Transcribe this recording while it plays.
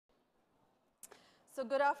So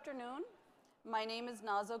good afternoon. My name is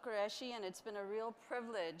Nazo Qureshi, and it's been a real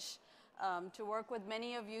privilege to work with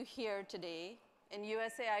many of you here today in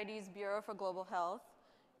USAID's Bureau for Global Health,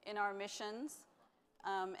 in our missions,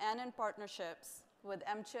 and in partnerships with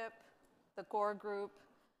MCHIP, the Core Group,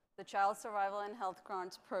 the Child Survival and Health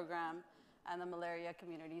Grants Program, and the Malaria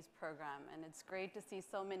Communities Program. And it's great to see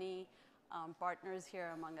so many partners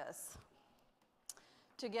here among us.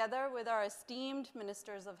 Together with our esteemed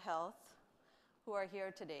ministers of health, who are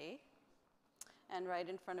here today and right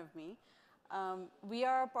in front of me, we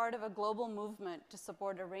are a part of a global movement to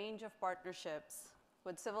support a range of partnerships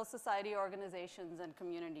with civil society organizations and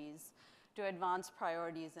communities to advance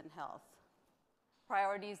priorities in health,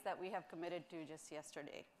 priorities that we have committed to just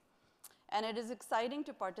yesterday. And it is exciting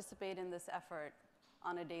to participate in this effort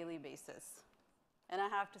on a daily basis. And I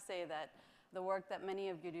have to say that the work that many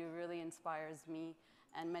of you do really inspires me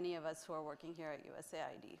and many of us who are working here at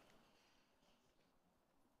USAID.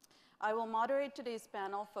 I will moderate today's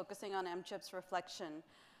panel focusing on MCHIP's reflection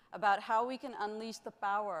about how we can unleash the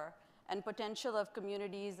power and potential of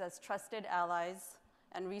communities as trusted allies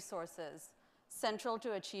and resources central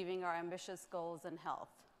to achieving our ambitious goals in health.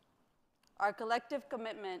 Our collective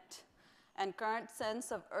commitment and current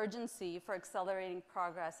sense of urgency for accelerating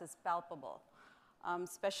progress is palpable,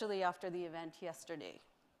 especially after the event yesterday.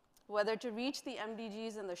 Whether to reach the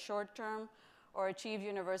MDGs in the short term or achieve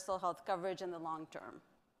universal health coverage in the long term,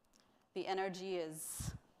 the energy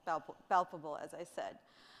is palpable, as I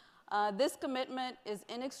said. This commitment is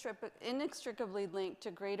inextricably linked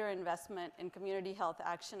to greater investment in community health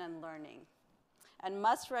action and learning, and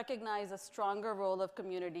must recognize a stronger role of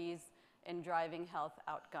communities in driving health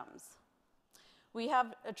outcomes. We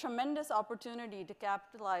have a tremendous opportunity to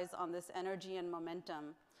capitalize on this energy and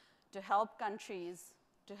momentum to help countries,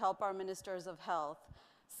 to help our ministers of health,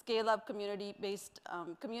 scale up community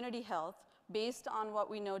health based on what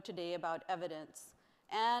we know today about evidence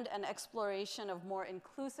and an exploration of more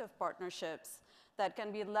inclusive partnerships that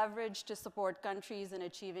can be leveraged to support countries in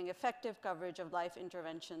achieving effective coverage of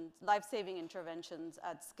life-saving interventions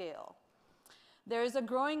at scale. There is a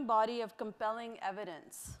growing body of compelling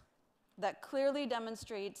evidence that clearly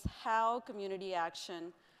demonstrates how community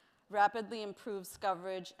action rapidly improves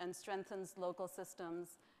coverage and strengthens local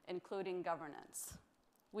systems, including governance.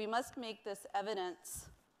 We must make this evidence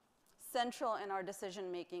central in our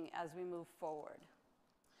decision-making as we move forward.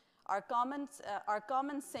 Our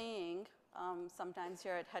common saying, sometimes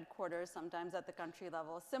here at headquarters, sometimes at the country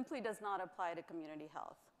level, simply does not apply to community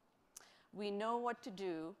health. We know what to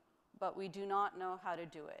do, but we do not know how to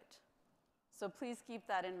do it. So please keep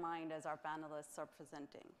that in mind as our panelists are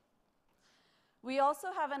presenting. We also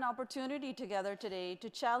have an opportunity together today to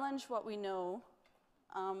challenge what we know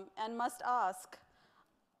and must ask,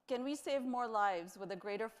 can we save more lives with a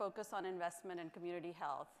greater focus on investment in community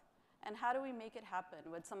health? And how do we make it happen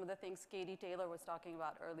with some of the things Katie Taylor was talking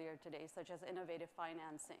about earlier today, such as innovative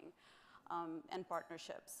financing and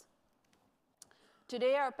partnerships?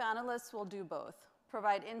 Today, our panelists will do both,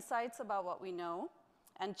 provide insights about what we know,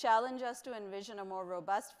 and challenge us to envision a more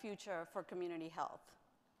robust future for community health.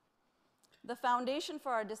 The foundation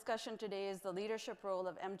for our discussion today is the leadership role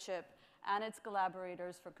of MCHIP and its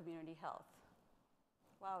collaborators for community health.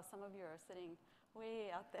 Wow, some of you are sitting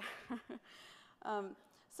way out there.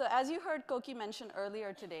 So as you heard Koki mention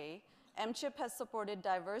earlier today, MCHIP has supported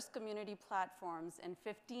diverse community platforms in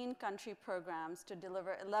 15 country programs to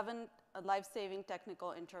deliver 11 life-saving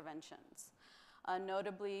technical interventions,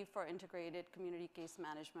 notably for integrated community case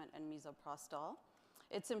management and misoprostol.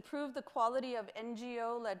 It's improved the quality of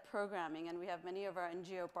NGO-led programming, and we have many of our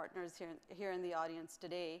NGO partners here in the audience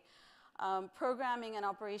today, programming and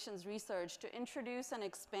operations research to introduce and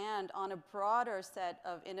expand on a broader set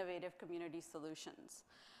of innovative community solutions,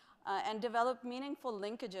 and develop meaningful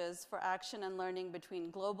linkages for action and learning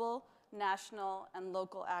between global, national, and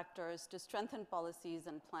local actors to strengthen policies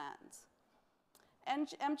and plans. And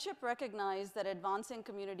MCHIP recognized that advancing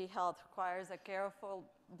community health requires a careful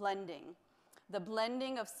blending, the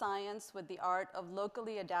blending of science with the art of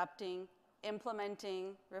locally adapting,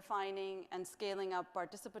 implementing, refining, and scaling up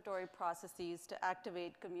participatory processes to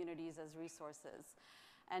activate communities as resources.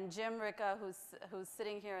 And Jim Ricca, who's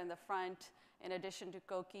sitting here in the front, in addition to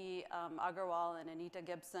Koki Agarwal and Anita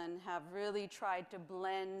Gibson, have really tried to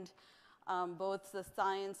blend both the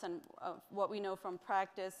science and what we know from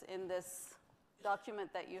practice in this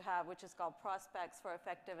document that you have, which is called Prospects for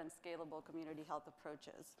Effective and Scalable Community Health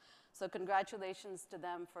Approaches. So congratulations to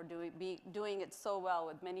them for doing it so well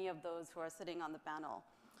with many of those who are sitting on the panel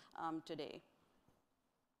today.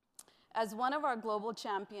 As one of our global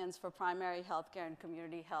champions for primary healthcare and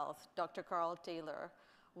community health, Dr. Carl Taylor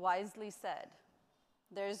wisely said,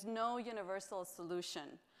 There is no universal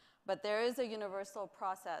solution, but there is a universal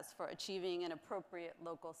process for achieving an appropriate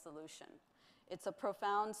local solution. It's a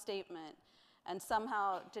profound statement, and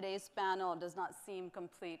somehow today's panel does not seem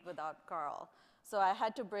complete without Carl. So I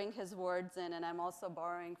had to bring his words in, and I'm also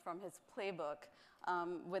borrowing from his playbook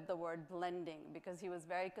with the word blending, because he was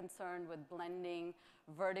very concerned with blending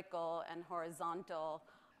vertical and horizontal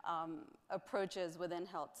approaches within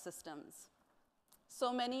health systems.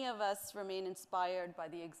 So many of us remain inspired by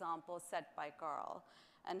the example set by Carl,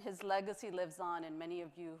 and his legacy lives on in many of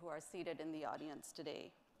you who are seated in the audience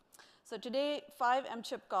today. So today, 5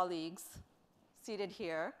 MCHIP colleagues seated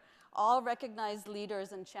here, all recognized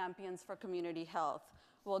leaders and champions for community health,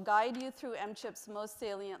 will guide you through MCHIP's most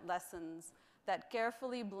salient lessons that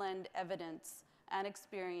carefully blend evidence and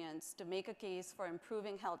experience to make a case for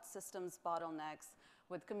improving health systems bottlenecks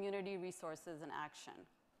with community resources and action.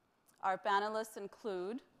 Our panelists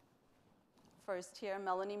include, first here,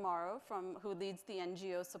 Melanie Morrow, who leads the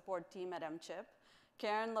NGO support team at MCHIP,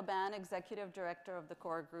 Karen Laban, Executive Director of the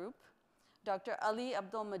Core Group, Dr. Ali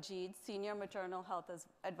Abdul Majid, Senior Maternal Health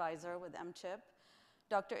Advisor with MCHIP,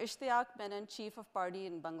 Dr. Ishtiaq Menon, Chief of Party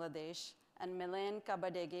in Bangladesh, and Milan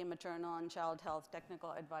Kabadege, Maternal and Child Health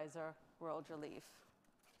Technical Advisor, World Relief.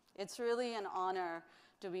 It's really an honor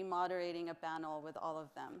to be moderating a panel with all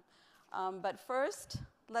of them. But first,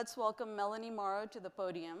 let's welcome Melanie Morrow to the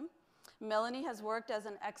podium. Melanie has worked as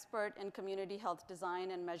an expert in community health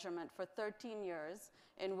design and measurement for 13 years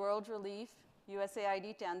in World Relief,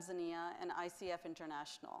 USAID Tanzania, and ICF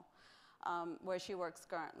International, where she works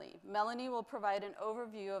currently. Melanie will provide an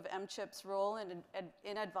overview of MCHIP's role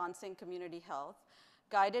in advancing community health,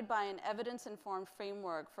 guided by an evidence-informed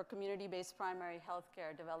framework for community-based primary health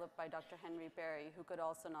care developed by Dr. Henry Perry, who could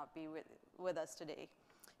also not be with us today.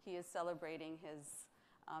 He is celebrating his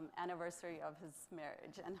anniversary of his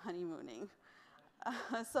marriage and honeymooning.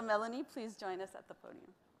 So Melanie, please join us at the podium.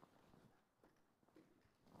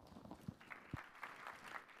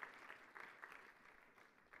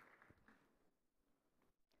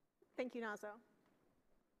 Thank you, Nazo.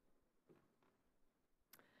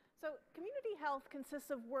 So community health consists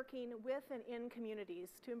of working with and in communities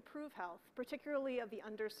to improve health, particularly of the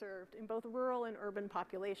underserved in both rural and urban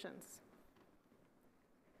populations.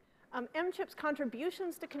 MCHIP's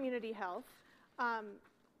contributions to community health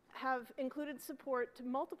have included support to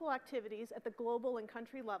multiple activities at the global and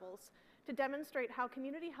country levels to demonstrate how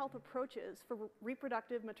community health approaches for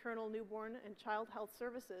reproductive, maternal, newborn, and child health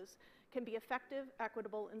services can be effective,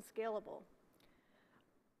 equitable, and scalable.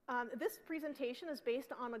 This presentation is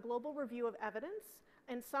based on a global review of evidence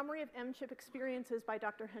and summary of MCHIP experiences by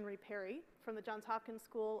Dr. Henry Perry from the Johns Hopkins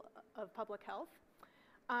School of Public Health.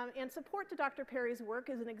 And support to Dr. Perry's work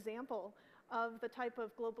is an example of the type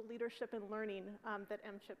of global leadership and learning that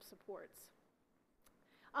MCHIP supports.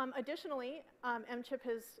 Additionally, MCHIP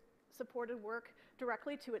has supported work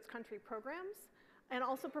directly to its country programs and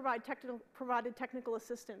also provided technical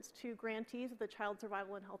assistance to grantees of the Child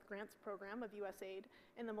Survival and Health Grants Program of USAID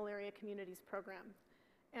and the Malaria Communities Program.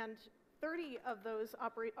 And 30 of those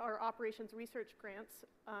are operations research grants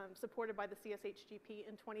supported by the CSHGP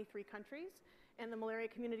in 23 countries, and the Malaria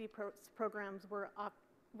Community programs were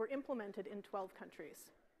implemented in 12 countries.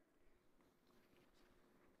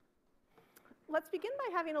 Let's begin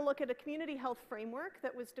by having a look at a community health framework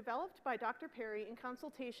that was developed by Dr. Perry in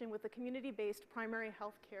consultation with the community-based primary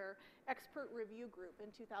health care expert review group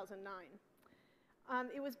in 2009.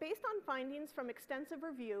 It was based on findings from extensive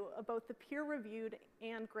review of both the peer-reviewed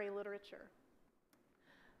and gray literature.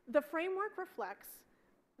 The framework reflects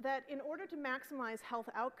that in order to maximize health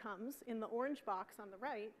outcomes in the orange box on the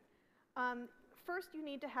right, first, you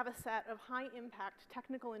need to have a set of high-impact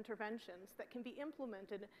technical interventions that can be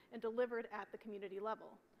implemented and delivered at the community level.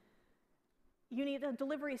 You need a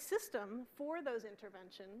delivery system for those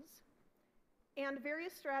interventions and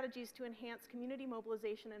various strategies to enhance community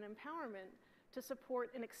mobilization and empowerment to support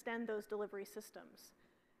and extend those delivery systems.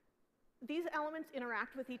 These elements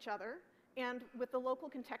interact with each other and with the local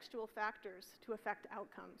contextual factors to affect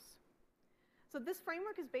outcomes. So this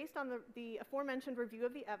framework is based on the aforementioned review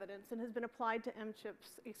of the evidence and has been applied to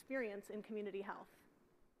MCHIP's experience in community health.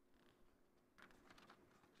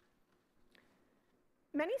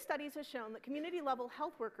 Many studies have shown that community-level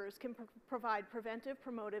health workers can provide preventive,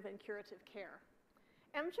 promotive, and curative care.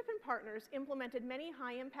 MCHIP and partners implemented many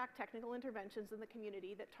high-impact technical interventions in the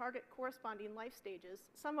community that target corresponding life stages,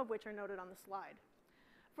 some of which are noted on the slide.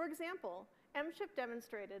 For example, MCHIP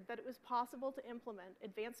demonstrated that it was possible to implement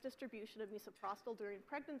advanced distribution of misoprostol during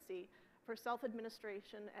pregnancy for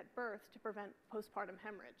self-administration at birth to prevent postpartum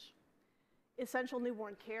hemorrhage. Essential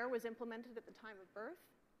newborn care was implemented at the time of birth.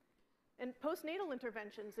 And postnatal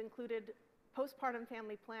interventions included postpartum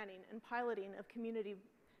family planning and piloting of community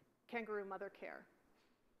kangaroo mother care.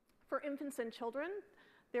 For infants and children,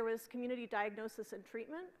 there was community diagnosis and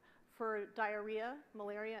treatment for diarrhea,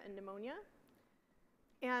 malaria, and pneumonia.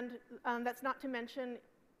 And that's not to mention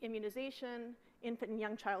immunization, infant and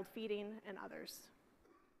young child feeding, and others.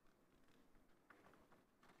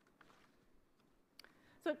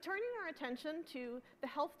 So turning our attention to the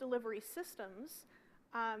health delivery systems,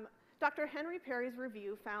 Dr. Henry Perry's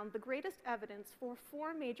review found the greatest evidence for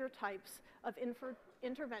 4 major types of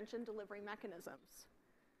intervention delivery mechanisms.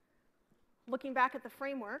 Looking back at the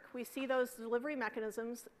framework, we see those delivery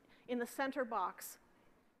mechanisms in the center box.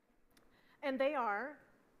 And they are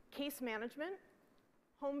case management,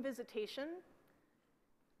 home visitation,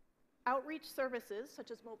 outreach services, such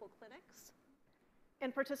as mobile clinics,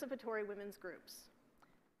 and participatory women's groups.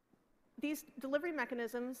 These delivery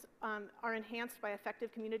mechanisms are enhanced by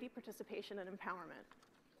effective community participation and empowerment.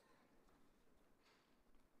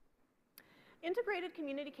 Integrated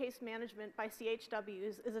community case management by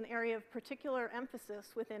CHWs is an area of particular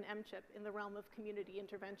emphasis within MCHIP in the realm of community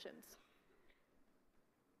interventions.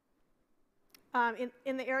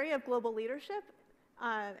 In the area of global leadership,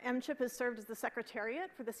 MCHIP has served as the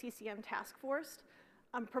secretariat for the CCM task force,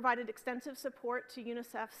 provided extensive support to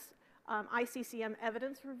UNICEF's ICCM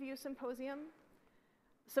Evidence Review Symposium,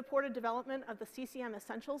 supported development of the CCM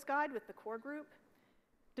Essentials Guide with the core group,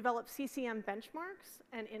 developed CCM benchmarks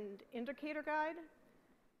and indicator guide,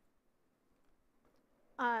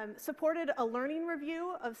 supported a learning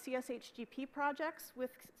review of CSHGP projects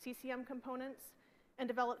with CCM components, and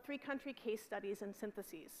developed 3 country case studies and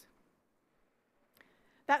syntheses.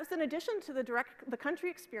 That was in addition to the country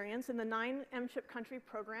experience in the 9 MCHIP country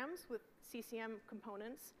programs with CCM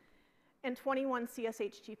components and 21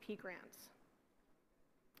 CSHGP grants.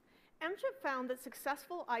 MCHIP found that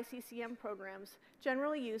successful ICCM programs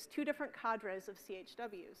generally use 2 different cadres of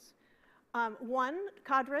CHWs. One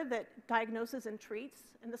cadre that diagnoses and treats,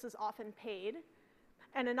 and this is often paid,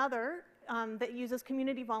 and another that uses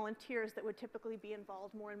community volunteers that would typically be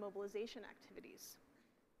involved more in mobilization activities.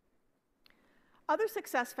 Other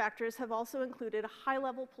success factors have also included a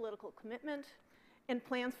high-level political commitment and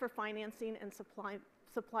plans for financing and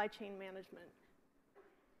supply chain management.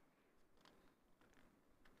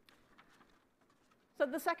 So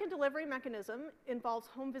the second delivery mechanism involves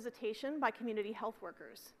home visitation by community health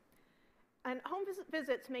workers. And home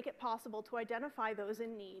visits make it possible to identify those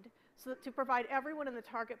in need so that to provide everyone in the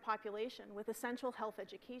target population with essential health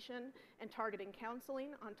education and targeting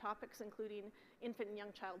counseling on topics including infant and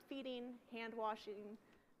young child feeding, hand washing,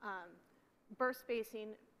 birth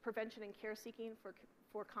spacing, prevention and care seeking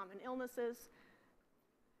for common illnesses,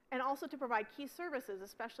 and also to provide key services,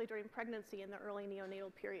 especially during pregnancy and the early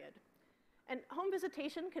neonatal period. And home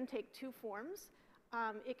visitation can take 2 forms.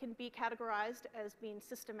 It can be categorized as being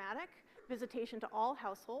systematic, visitation to all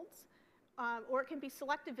households, or it can be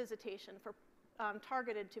selective visitation for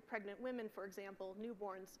targeted to pregnant women, for example,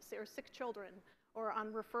 newborns or sick children, or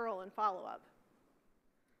on referral and follow-up.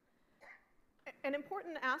 An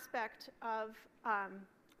important aspect of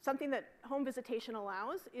something that home visitation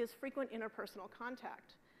allows is frequent interpersonal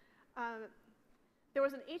contact. There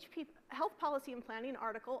was an HP Health Policy and Planning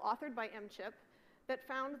article authored by MCHIP that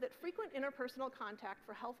found that frequent interpersonal contact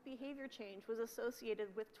for health behavior change was associated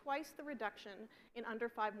with twice the reduction in under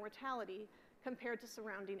 5 mortality compared to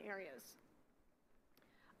surrounding areas.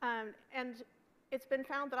 And it's been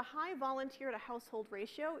found that a high volunteer to household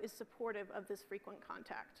ratio is supportive of this frequent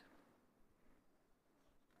contact.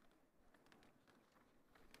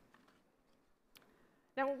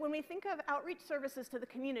 Now, when we think of outreach services to the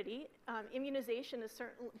community, immunization is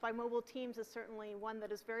by mobile teams is certainly one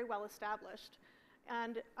that is very well established.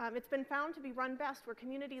 And it's been found to be run best where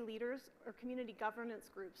community leaders or community governance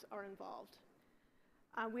groups are involved.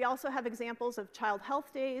 We also have examples of child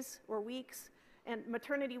health days or weeks and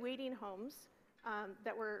maternity waiting homes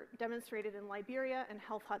that were demonstrated in Liberia and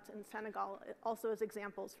health huts in Senegal, also as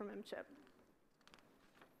examples from MCHIP.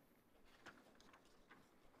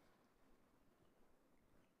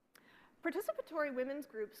 Participatory women's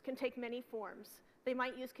groups can take many forms. They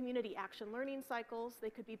might use community action learning cycles.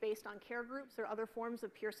 They could be based on care groups or other forms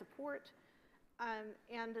of peer support.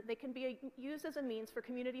 And they can be used as a means for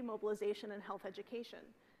community mobilization and health education,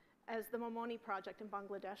 as the Momoni project in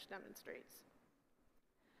Bangladesh demonstrates.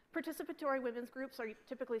 Participatory women's groups are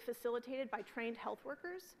typically facilitated by trained health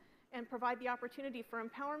workers and provide the opportunity for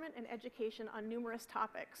empowerment and education on numerous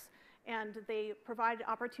topics. And they provide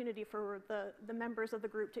opportunity for the members of the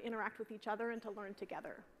group to interact with each other and to learn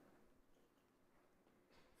together.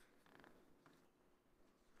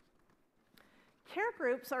 Care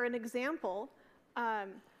groups are an example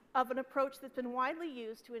of an approach that's been widely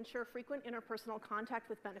used to ensure frequent interpersonal contact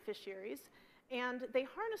with beneficiaries, and they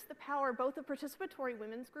harness the power both of participatory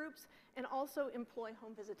women's groups and also employ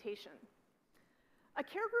home visitation. A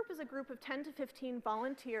care group is a group of 10 to 15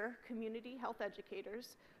 volunteer community health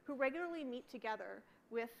educators who regularly meet together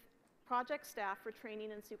with project staff for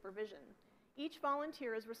training and supervision. Each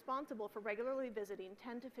volunteer is responsible for regularly visiting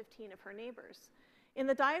 10 to 15 of her neighbors. In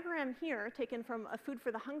the diagram here, taken from a Food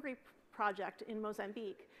for the Hungry project in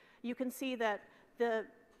Mozambique, you can see that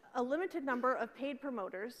a limited number of paid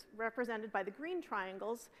promoters, represented by the green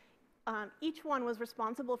triangles, each one was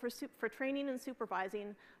responsible for training and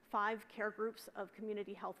supervising 5 care groups of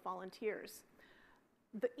community health volunteers.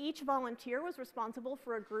 Each volunteer was responsible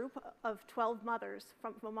for a group of 12 mothers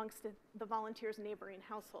from amongst the volunteers' neighboring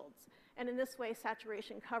households. And in this way,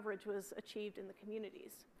 saturation coverage was achieved in the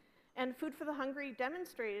communities. And Food for the Hungry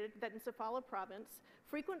demonstrated that in Sofala province,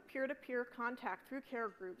 frequent peer-to-peer contact through care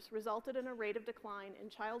groups resulted in a rate of decline in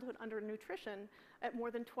childhood undernutrition at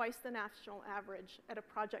more than twice the national average at a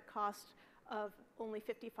project cost of only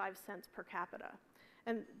 55 cents per capita.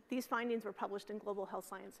 And these findings were published in Global Health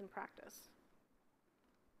Science and Practice.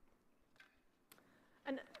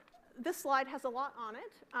 And this slide has a lot on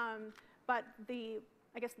it, but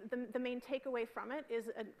I guess the main takeaway from it is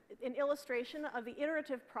an illustration of the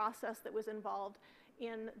iterative process that was involved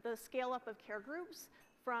in the scale-up of care groups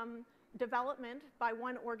from development by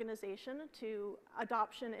one organization to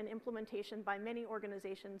adoption and implementation by many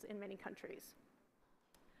organizations in many countries.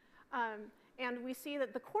 And we see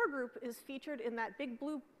that the core group is featured in that big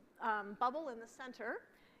blue bubble in the center,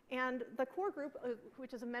 and the core group,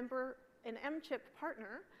 which is an MCHIP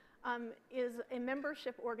partner, is a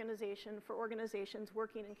membership organization for organizations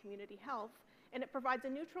working in community health, and it provides a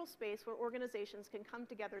neutral space where organizations can come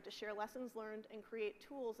together to share lessons learned and create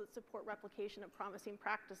tools that support replication of promising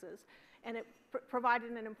practices. And it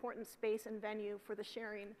provided an important space and venue for the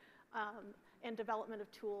sharing and development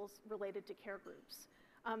of tools related to care groups.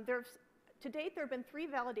 To date, there have been 3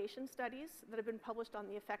 validation studies that have been published on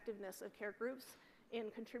the effectiveness of care groups in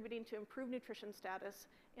contributing to improved nutrition status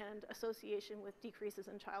and association with decreases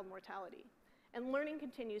in child mortality. And learning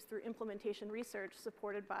continues through implementation research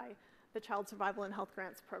supported by the Child Survival and Health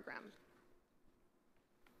Grants Program.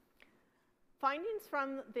 Findings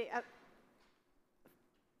from the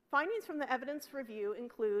evidence review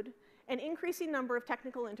include an increasing number of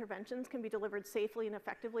technical interventions can be delivered safely and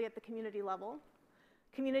effectively at the community level.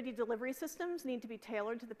 Community delivery systems need to be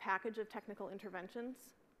tailored to the package of technical interventions.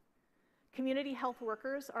 Community health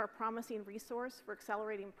workers are a promising resource for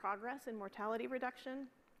accelerating progress in mortality reduction.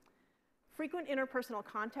 Frequent interpersonal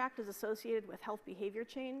contact is associated with health behavior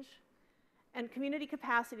change. And community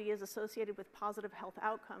capacity is associated with positive health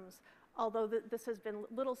outcomes, although this has been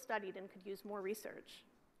little studied and could use more research.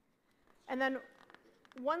 And then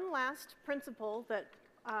one last principle that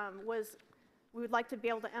we would like to be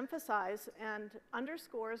able to emphasize and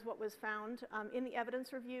underscores what was found in the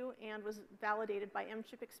evidence review and was validated by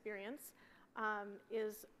MCHIP experience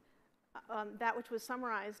is that which was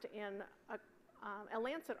summarized in a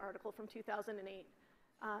Lancet article from 2008,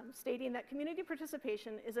 stating that community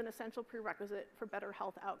participation is an essential prerequisite for better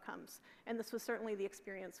health outcomes. And this was certainly the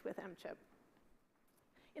experience with MCHIP.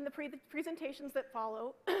 In the presentations that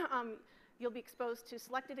follow, you'll be exposed to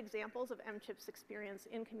selected examples of MCHIP's experience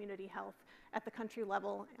in community health at the country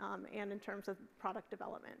level and in terms of product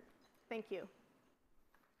development. Thank you.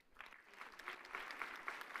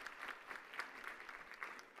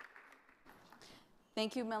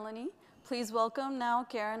 Thank you, Melanie. Please welcome now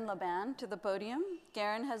Karen Laban to the podium.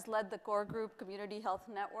 Karen has led the Core Group Community Health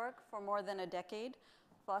Network for more than a decade,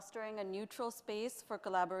 fostering a neutral space for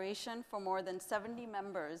collaboration for more than 70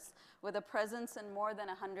 members with a presence in more than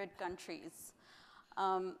 100 countries.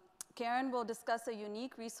 Karen will discuss a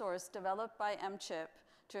unique resource developed by MCHIP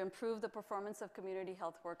to improve the performance of community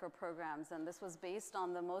health worker programs, and this was based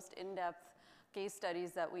on the most in-depth case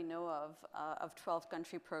studies that we know of 12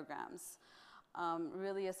 country programs,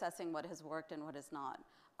 really assessing what has worked and what has not.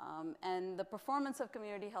 And the performance of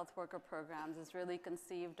community health worker programs is really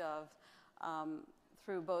conceived of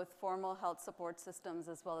through both formal health support systems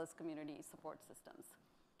as well as community support systems.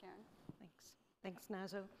 Karen? Thanks,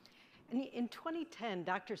 Nazo. And in 2010,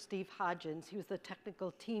 Dr. Steve Hodgins, he was the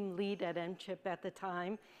technical team lead at MCHIP at the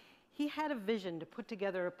time, he had a vision to put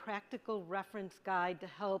together a practical reference guide to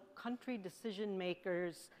help country decision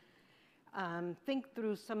makers think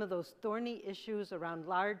through some of those thorny issues around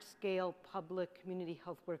large-scale public community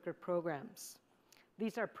health worker programs.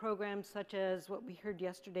 These are programs such as what we heard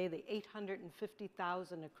yesterday, the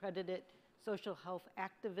 850,000 accredited social health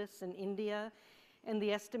activists in India. and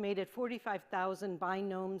the estimated 45,000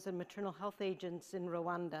 binomes and maternal health agents in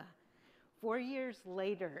Rwanda. 4 years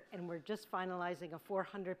later, and we're just finalizing a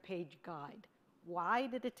 400-page guide. Why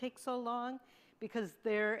did it take so long? Because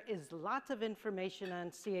there is lots of information on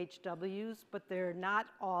CHWs, but they're not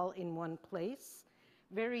all in one place.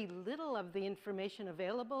 Very little of the information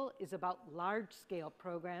available is about large-scale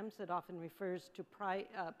programs. It often refers to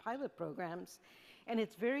pilot programs. And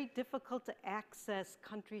it's very difficult to access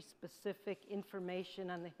country-specific information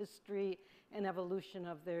on the history and evolution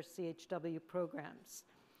of their CHW programs.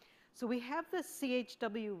 So we have the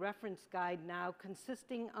CHW reference guide now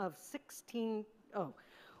consisting of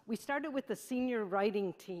we started with the senior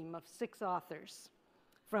writing team of 6 authors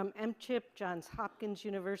from MCHIP, Johns Hopkins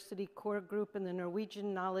University Core Group, and the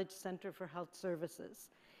Norwegian Knowledge Center for Health Services.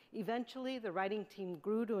 Eventually, the writing team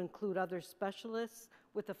grew to include other specialists,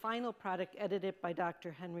 with the final product edited by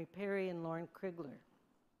Dr. Henry Perry and Lauren Krigler.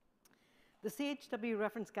 The CHW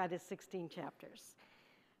reference guide is 16 chapters.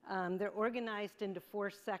 They're organized into 4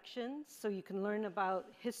 sections, so you can learn about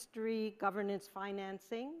history, governance,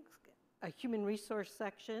 financing, a human resource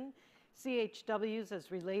section, CHWs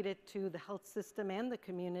as related to the health system and the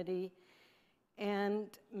community, and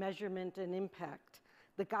measurement and impact.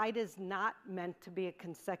 The guide is not meant to be a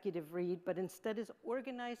consecutive read, but instead is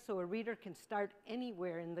organized so a reader can start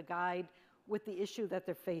anywhere in the guide with the issue that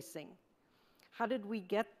they're facing. How did we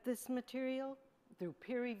get this material? Through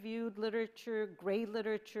peer-reviewed literature, gray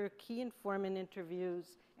literature, key informant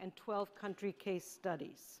interviews, and 12 country case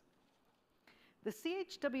studies. The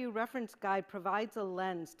CHW reference guide provides a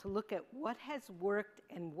lens to look at what has worked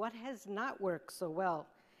and what has not worked so well.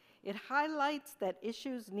 It highlights that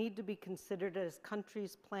issues need to be considered as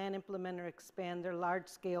countries plan, implement, or expand their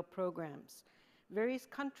large-scale programs. Various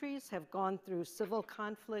countries have gone through civil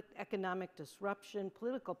conflict, economic disruption,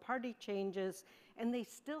 political party changes, and they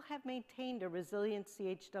still have maintained a resilient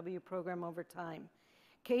CHW program over time.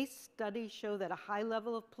 Case studies show that a high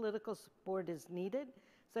level of political support is needed,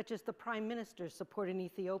 such as the Prime Minister's support in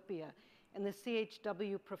Ethiopia and the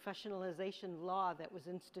CHW professionalization law that was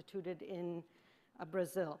instituted in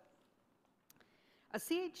Brazil. A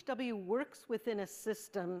CHW works within a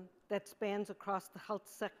system that spans across the health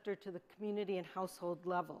sector to the community and household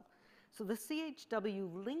level. So the CHW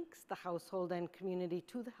links the household and community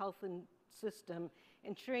to the health system,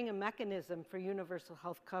 ensuring a mechanism for universal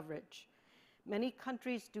health coverage. Many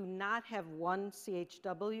countries do not have one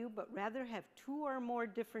CHW, but rather have 2 or more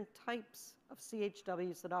different types of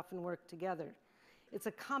CHWs that often work together. It's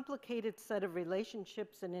a complicated set of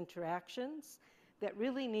relationships and interactions that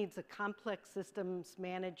really needs a complex systems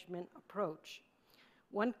management approach.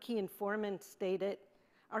 One key informant stated,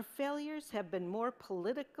 "Our failures have been more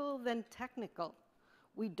political than technical.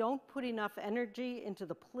 We don't put enough energy into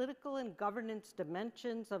the political and governance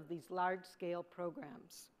dimensions of these large-scale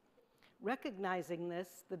programs." Recognizing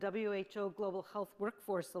this, the WHO Global Health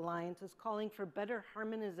Workforce Alliance is calling for better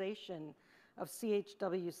harmonization of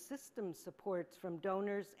CHW system supports from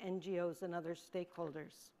donors, NGOs, and other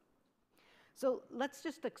stakeholders. So let's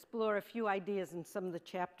just explore a few ideas in some of the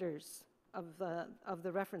chapters of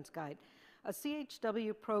the reference guide. A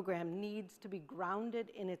CHW program needs to be grounded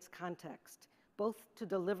in its context, both to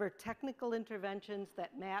deliver technical interventions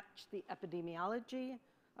that match the epidemiology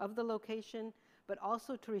of the location, but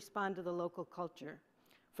also to respond to the local culture.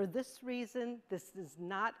 For this reason, this is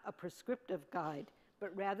not a prescriptive guide,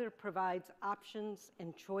 but rather provides options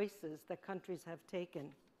and choices that countries have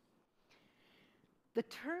taken. The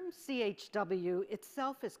term CHW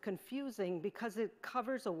itself is confusing because it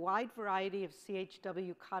covers a wide variety of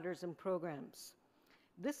CHW cadres and programs.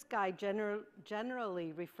 This guide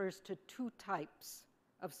generally refers to 2 types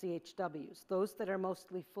of CHWs, those that are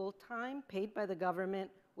mostly full-time, paid by the government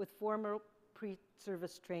with formal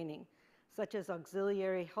pre-service training, such as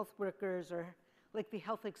auxiliary health workers or like the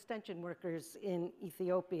health extension workers in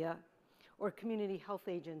Ethiopia or community health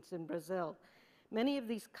agents in Brazil. Many of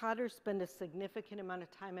these cadres spend a significant amount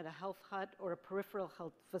of time at a health hut or a peripheral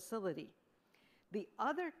health facility. The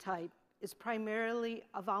other type is primarily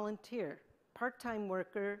a volunteer, part-time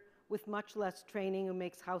worker with much less training who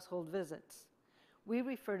makes household visits. We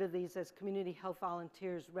refer to these as community health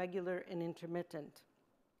volunteers, regular and intermittent.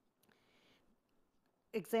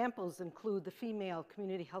 Examples include the female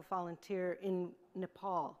community health volunteer in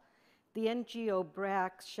Nepal, the NGO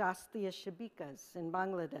BRAC Shastia Shabikas in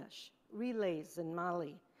Bangladesh, Relays in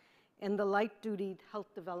Mali, and the light-duty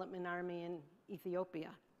Health Development Army in Ethiopia.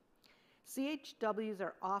 CHWs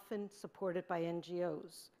are often supported by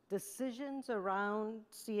NGOs. Decisions around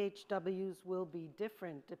CHWs will be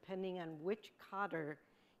different depending on which cadre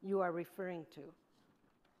you are referring to.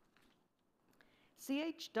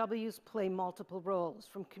 CHWs play multiple roles,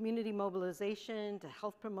 from community mobilization to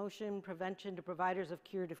health promotion, prevention, to providers of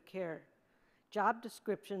curative care. Job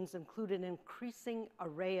descriptions include an increasing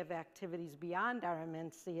array of activities beyond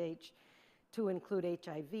RMNCH to include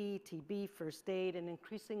HIV, TB, first aid, and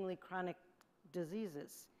increasingly chronic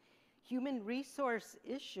diseases. Human resource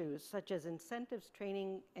issues such as incentives,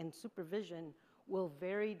 training, and supervision will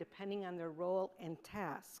vary depending on their role and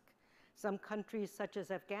task. Some countries, such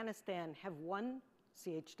as Afghanistan, have one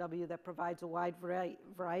CHW that provides a wide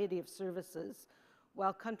variety of services,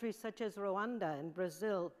 while countries such as Rwanda and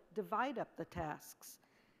Brazil divide up the tasks.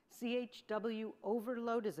 CHW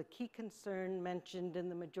overload is a key concern mentioned in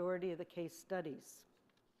the majority of the case studies.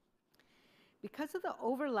 Because of the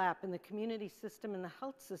overlap in the community system and the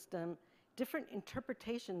health system, different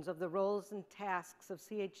interpretations of the roles and tasks of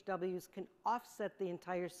CHWs can offset the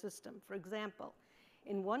entire system. For example,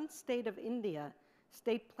 in one state of India,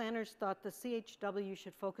 state planners thought the CHW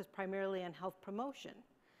should focus primarily on health promotion,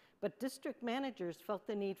 but district managers felt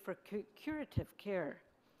the need for curative care.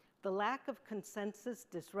 The lack of consensus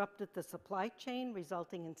disrupted the supply chain,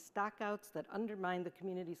 resulting in stockouts that undermined the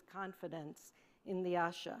community's confidence in the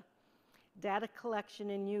ASHA. Data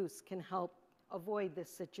collection and use can help avoid this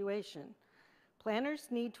situation. Planners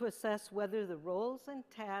need to assess whether the roles and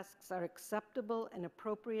tasks are acceptable and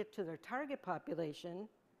appropriate to their target population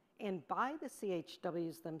and by the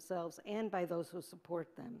CHWs themselves and by those who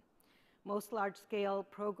support them. Most large-scale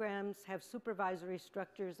programs have supervisory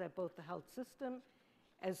structures at both the health system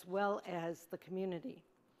as well as the community.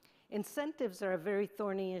 Incentives are a very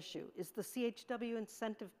thorny issue. Is the CHW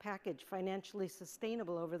incentive package financially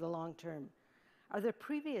sustainable over the long term? Are there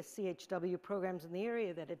previous CHW programs in the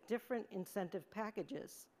area that had different incentive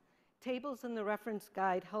packages? Tables in the reference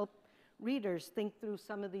guide help readers think through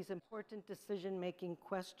some of these important decision-making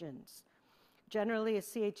questions. Generally, a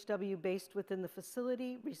CHW based within the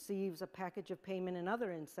facility receives a package of payment and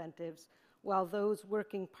other incentives, while those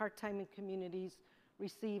working part-time in communities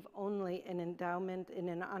receive only an endowment in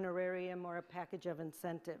an honorarium or a package of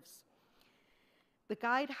incentives. The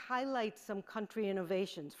guide highlights some country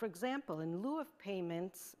innovations. For example, in lieu of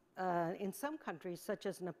payments, in some countries, such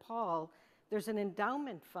as Nepal, there's an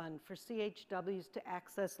endowment fund for CHWs to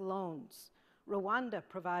access loans. Rwanda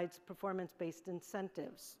provides performance-based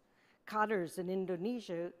incentives. Qatars in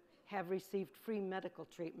Indonesia have received free medical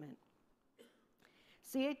treatment.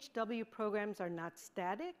 CHW programs are not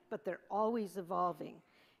static, but they're always evolving.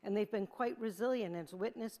 And they've been quite resilient, as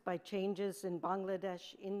witnessed by changes in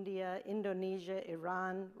Bangladesh, India, Indonesia,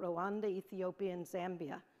 Iran, Rwanda, Ethiopia, and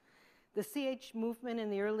Zambia. The CH movement in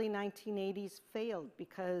the early 1980s failed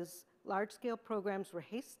because large-scale programs were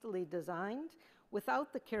hastily designed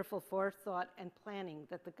without the careful forethought and planning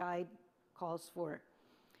that the guide calls for.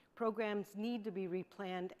 Programs need to be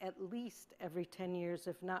replanned at least every 10 years,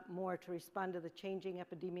 if not more, to respond to the changing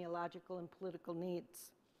epidemiological and political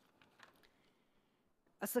needs.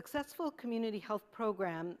 A successful community health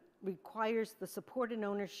program requires the support and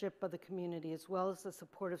ownership of the community, as well as the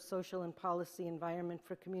support of social and policy environment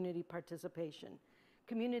for community participation.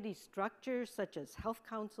 Community structures such as health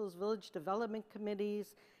councils, village development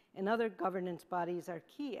committees, and other governance bodies are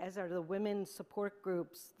key, as are the women's support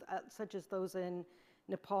groups, such as those in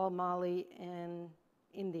Nepal, Mali, and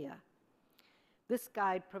India. This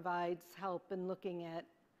guide provides help in looking at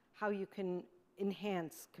how you can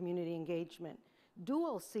enhance community engagement.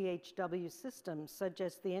 Dual CHW systems, such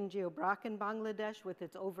as the NGO BRAC in Bangladesh with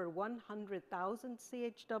its over 100,000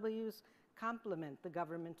 CHWs, complement the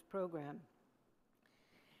government's program.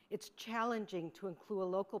 It's challenging to include a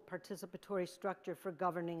local participatory structure for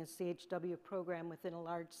governing a CHW program within a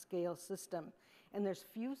large-scale system. And there's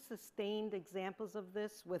few sustained examples of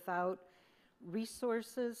this without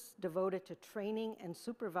resources devoted to training and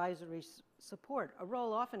supervisory support, a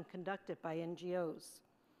role often conducted by NGOs.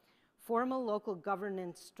 Formal local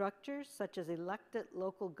governance structures, such as elected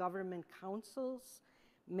local government councils,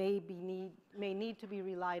 may need to be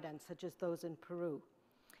relied on, such as those in Peru.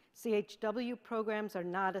 CHW programs are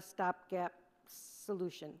not a stopgap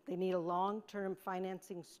solution. They need a long-term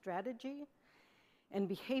financing strategy, and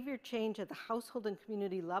behavior change at the household and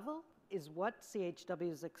community level is what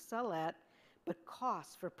CHWs excel at, but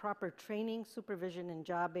costs for proper training, supervision, and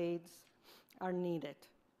job aids are needed.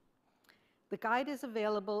 The guide is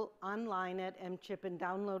available online at MCHIP in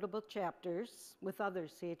downloadable chapters with other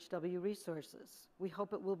CHW resources. We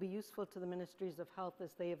hope it will be useful to the ministries of health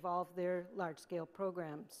as they evolve their large-scale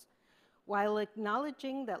programs. While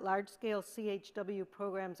acknowledging that large-scale CHW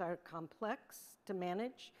programs are complex to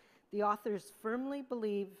manage, the authors firmly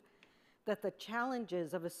believe that the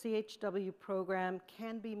challenges of a CHW program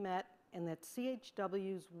can be met and that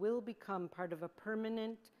CHWs will become part of a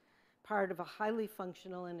permanent part of a highly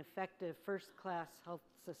functional and effective first-class health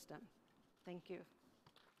system. Thank you.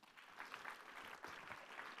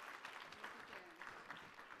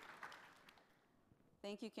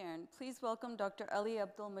 Thank you, Karen. Please welcome Dr. Ali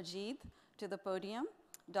Abdul Majid to the podium.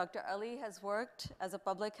 Dr. Ali has worked as a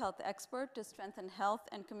public health expert to strengthen health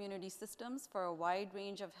and community systems for a wide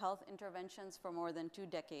range of health interventions for more than 2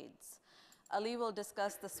 decades. Ali will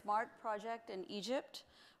discuss the SMART project in Egypt,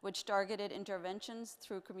 which targeted interventions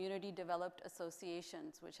through community-developed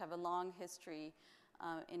associations, which have a long history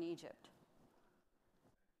in Egypt.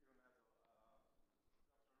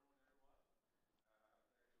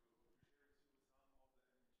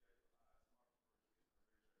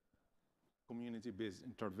 Community-based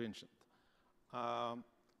intervention.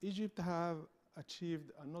 Egypt have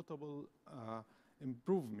achieved a notable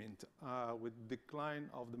improvement with decline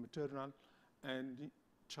of the maternal and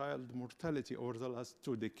child mortality over the last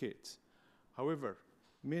 2 decades. However,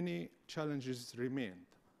 many challenges remained,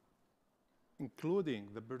 including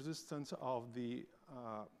the persistence of the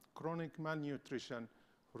chronic malnutrition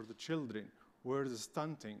for the children, where the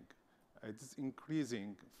stunting is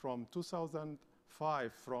increasing from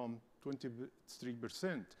 2005 from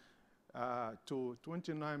 23% to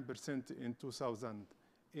 29% in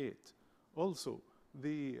 2008. Also,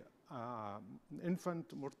 the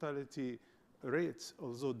infant mortality rates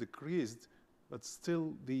also decreased, but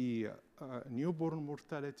still the newborn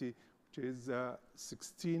mortality, which is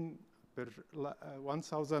 16 per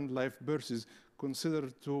 1,000 live births,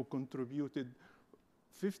 considered to contributed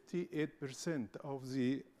 58% of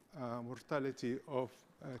the mortality of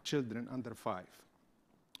children under 5.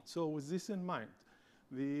 So with this in mind,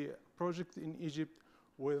 the project in Egypt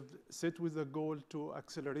was set with a goal to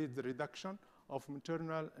accelerate the reduction of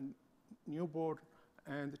maternal and newborn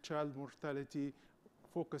and child mortality,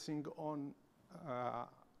 focusing on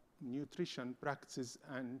nutrition practices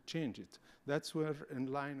and change it. That's where in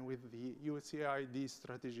line with the USAID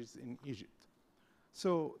strategies in Egypt.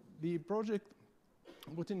 So the project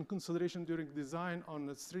put in consideration during design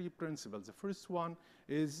on 3 principles. The first one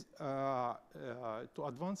is to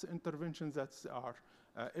advance interventions that are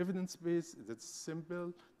evidence-based, that's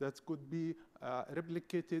simple, that could be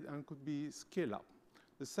replicated and could be scaled up.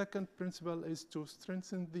 The second principle is to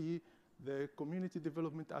strengthen the community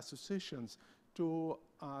development associations to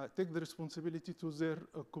take the responsibility to their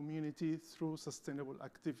community through sustainable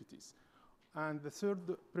activities. And the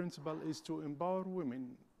third principle is to empower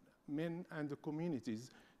women, men, and the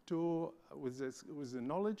communities to, with the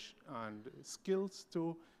knowledge and skills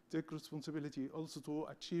to take responsibility also to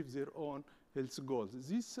achieve their own health goals.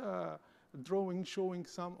 This drawing showing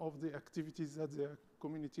some of the activities that the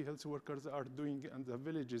community health workers are doing in the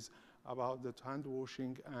villages about the hand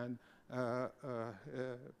washing and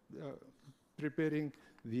preparing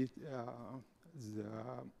the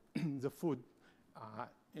food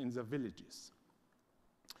in the villages.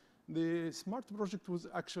 The SMART project was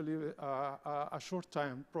actually a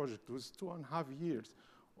short-time project. It was 2.5 years,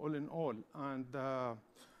 all in all, and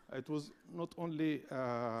it was not only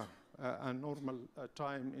a normal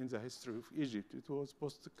time in the history of Egypt. It was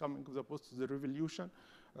post the revolution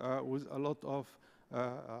with a lot of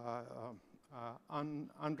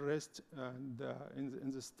unrest and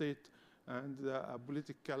in the state and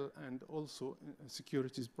political and also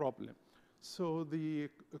securities problem. So the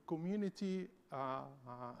community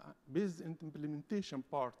based implementation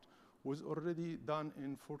part was already done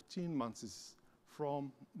in 14 months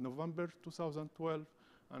from November 2012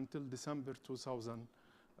 until December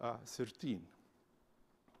 2013.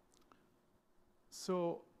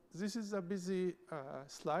 So this is a busy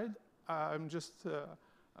slide. I'm just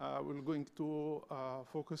we're going to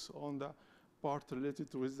focus on the part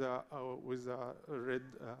related with the red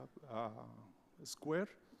square.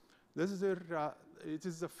 This is it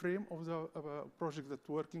is the frame of the project that's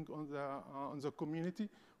working on the community,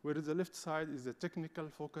 where the left side is the technical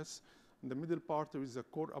focus, the middle part is the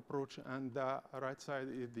core approach, and the right side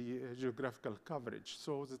is the geographical coverage.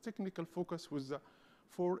 So the technical focus was the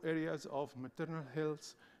 4 areas of maternal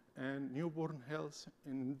health and newborn health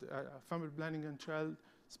and family planning and child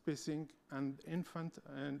spacing and infant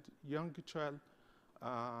and young child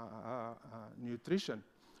nutrition.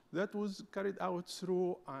 That was carried out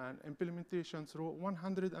through an implementation through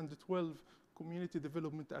 112 community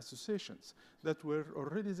development associations that were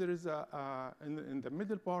already, there is in the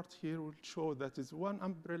middle part here will show that is 1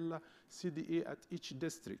 umbrella CDA at each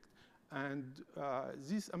district. And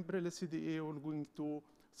this umbrella CDA will going to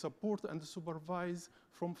support and supervise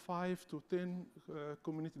from 5 to 10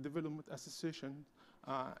 community development associations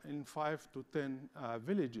in 5 to 10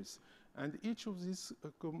 villages. And each of these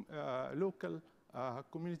local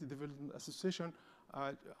community development association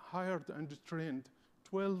hired and trained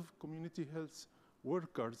 12 community health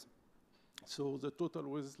workers. So the total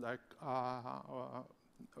was like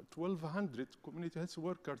 1,200 community health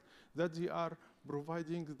workers that they are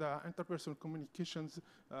providing the interpersonal communications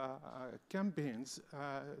campaigns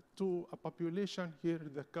to a population. Here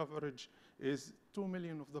the coverage is 2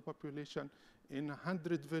 million of the population in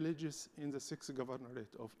 100 villages in the 6th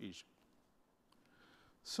governorate of Egypt.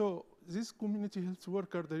 So these community health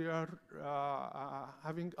workers, they are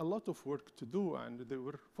having a lot of work to do, and they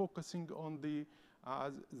were focusing on the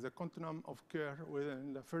continuum of care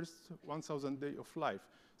within the first 1,000 days of life,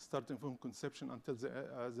 starting from conception until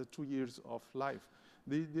the 2 years of life.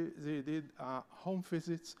 They did home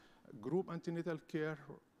visits, group antenatal care.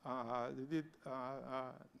 They did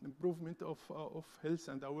improvement of health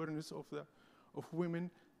and awareness of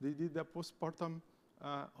women. They did the postpartum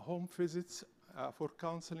home visits for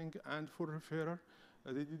counseling and for referral.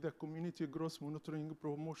 They did the community growth monitoring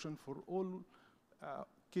promotion for all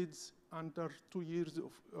kids under 2 years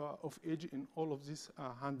of age in all of these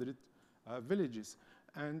 100 villages.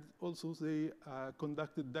 And also they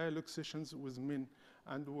conducted dialogue sessions with men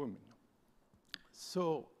and women.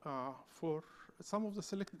 So for some of the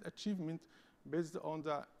selected achievement based on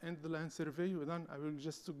the end-line survey we've done, I will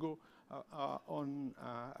just go on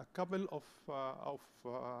a couple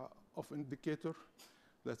of indicators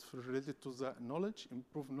that's related to the knowledge,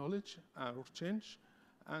 improved knowledge or change,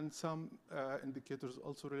 and some indicators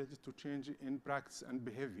also related to change in practice and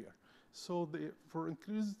behavior. So for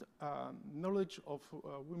increased knowledge of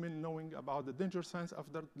women knowing about the danger signs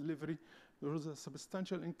after delivery, there was a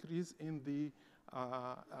substantial increase in the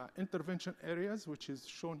intervention areas, which is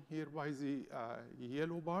shown here by the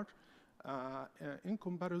yellow bar, in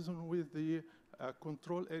comparison with the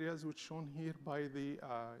control areas, which shown here by the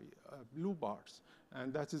blue bars.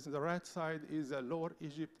 And that is the right side is Lower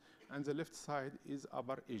Egypt, and the left side is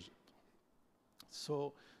Upper Egypt.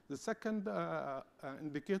 So the second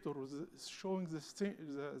indicator was showing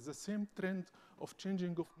the same trend of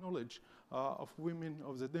changing of knowledge of women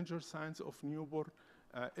of the danger signs of newborn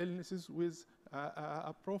illnesses, with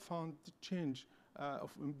a profound change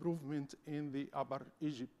of improvement in the Upper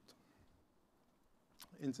Egypt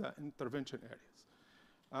in the intervention areas.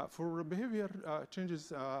 For behavior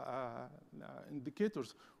changes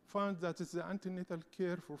indicators, found that the antenatal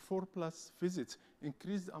care for 4+ visits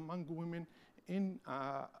increased among women in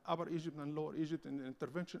Upper Egypt and Lower Egypt in the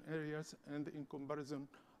intervention areas and in comparison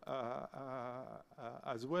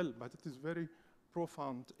as well, but it is very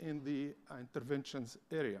profound in the interventions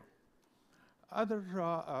area. Other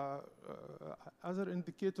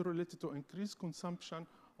indicator related to increased consumption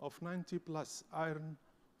of 90+ iron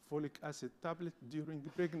folic acid tablet during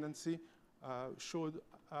pregnancy showed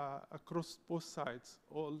across both sides,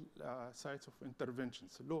 all sites of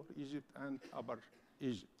interventions, Lower Egypt and Upper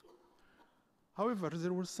Egypt. However,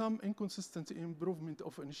 there was some inconsistency improvement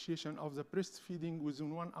of initiation of the breastfeeding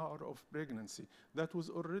within 1 hour of pregnancy. That was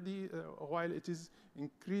already, while it is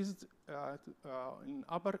increased in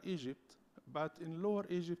Upper Egypt, but in Lower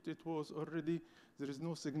Egypt it was already, there is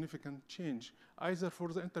no significant change, either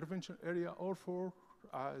for the intervention area or for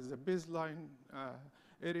the baseline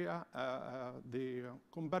area, the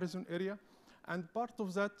comparison area. And part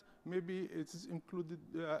of that, maybe it is included,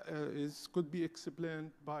 could be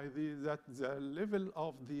explained by that the level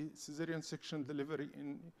of the cesarean section delivery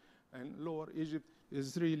in Lower Egypt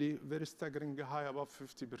is really very staggering high, above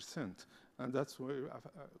 50%. And that's why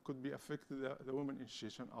could be affected the woman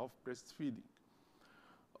initiation of breastfeeding.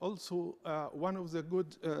 Also, one of the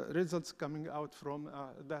good results coming out from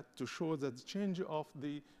that to show that the change of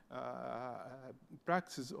the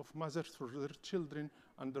practice of mothers for their children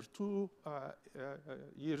under 2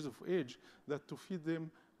 years of age, that to feed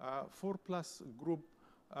them 4+ group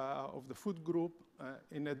of the food group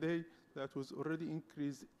in a day, that was already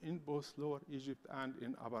increased in both Lower Egypt and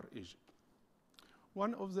in Upper Egypt.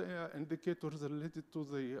 One of the indicators related to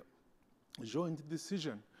the joint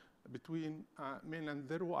decision between men and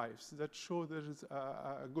their wives that show there is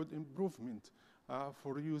a good improvement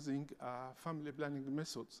for using family planning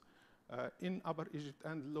methods in Upper Egypt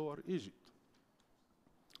and Lower Egypt.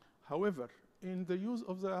 However, in the use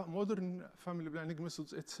of the modern family planning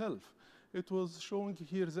methods itself, it was showing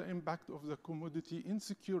here the impact of the commodity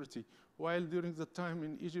insecurity, while during the time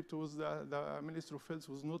in Egypt was the Ministry of Health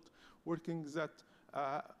was not working that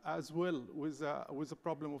as well with the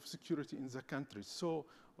problem of security in the country. So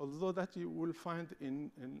although that you will find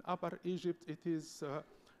in Upper Egypt, it is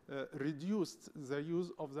reduced the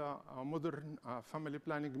use of the modern family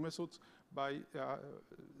planning methods by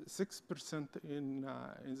 6% in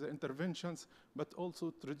the interventions, but also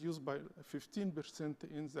it reduced by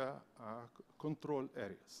 15% in the control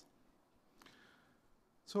areas.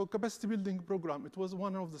 So capacity building program, it was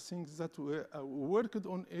one of the things that we worked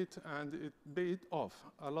on it, and it paid off.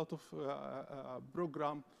 A lot of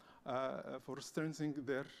program for strengthening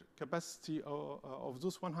their capacity of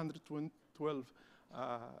those 112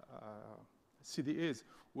 CDAs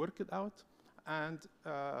worked out, and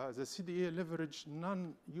the CDA leveraged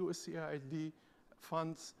non-USAID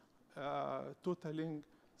funds totaling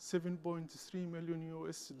 $7.3 million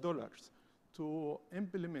to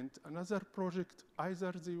implement another project.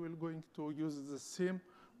 Either they will going to use the same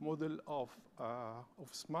model of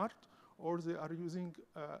SMART, or they are using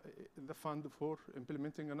the fund for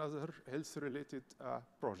implementing another health-related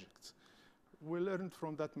project. We learned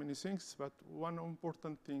from that many things, but one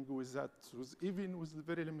important thing was that was even with the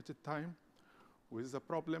very limited time, with the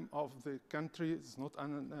problem of the country is not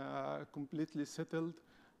completely settled,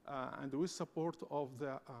 and with support of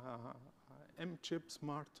the MCHIP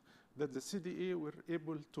SMART, that the CDA were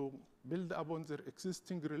able to build upon their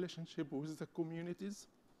existing relationship with the communities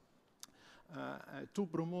to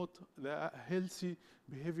promote the healthy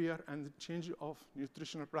behavior and change of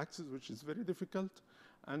nutritional practices, which is very difficult,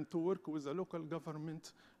 and to work with the local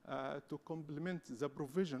government to complement the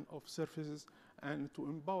provision of services and to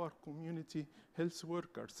empower community health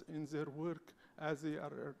workers in their work as they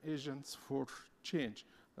are agents for change.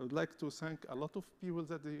 I would like to thank a lot of people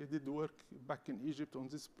that they did work back in Egypt on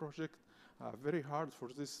this project, very hard for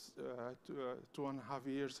this 2.5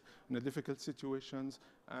 years in a difficult situations,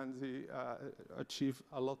 and they achieved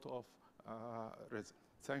a lot of results.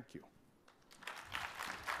 Thank you.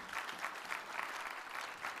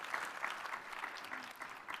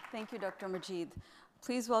 Thank you, Dr. Majid.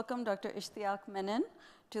 Please welcome Dr. Ishtiaq Menon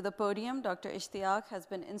to the podium. Dr. Ishtiaq has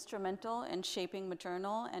been instrumental in shaping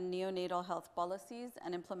maternal and neonatal health policies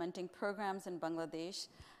and implementing programs in Bangladesh,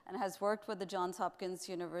 and has worked with the Johns Hopkins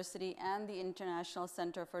University and the International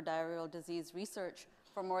Center for Diarrheal Disease Research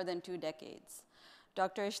for more than 2 decades.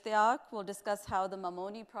 Dr. Ishtiaq will discuss how the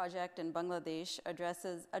Mamoni project in Bangladesh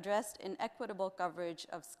addressed inequitable coverage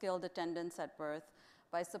of skilled attendants at birth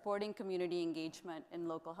by supporting community engagement in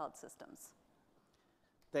local health systems.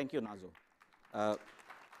 Thank you, Nazo.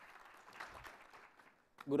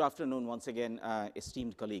 Good afternoon once again,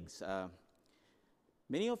 esteemed colleagues.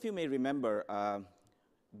 Many of you may remember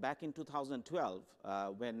back in 2012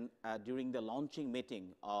 when during the launching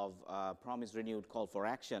meeting of Promise Renewed Call for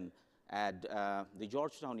Action at the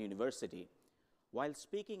Georgetown University, while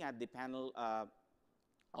speaking at the panel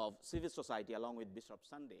of civil society along with Bishop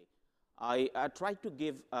Sunday, I tried to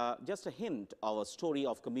give just a hint of a story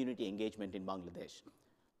of community engagement in Bangladesh.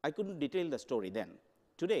 I couldn't detail the story then.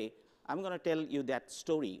 Today, I'm going to tell you that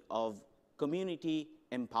story of community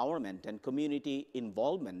empowerment and community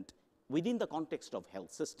involvement within the context of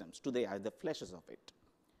health systems. Today, I have the flashes of it.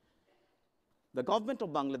 The government of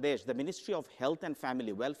Bangladesh, the Ministry of Health and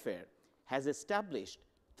Family Welfare, has established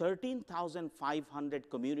 13,500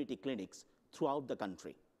 community clinics throughout the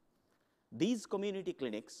country. These community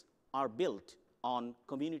clinics are built on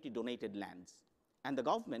community-donated lands, and the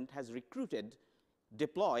government has recruited,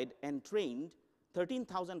 deployed, and trained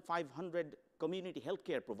 13,500 community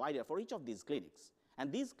healthcare providers for each of these clinics.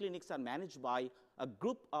 And these clinics are managed by a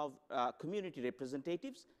group of community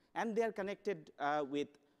representatives, and they are connected with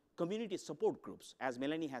community support groups, as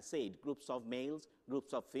Melanie has said, groups of males,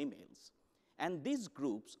 groups of females. And these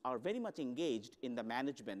groups are very much engaged in the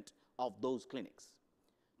management of those clinics.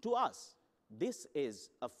 To us, this is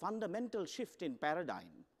a fundamental shift in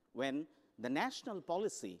paradigm when the national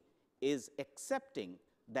policy is accepting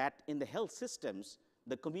that in the health systems,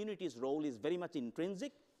 the community's role is very much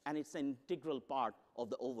intrinsic and it's an integral part of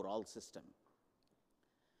the overall system.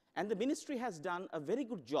 And the ministry has done a very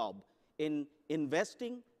good job in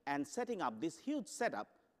investing and setting up this huge setup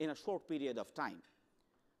in a short period of time.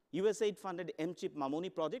 USAID funded MCHIP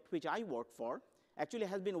Mamoni project, which I work for, actually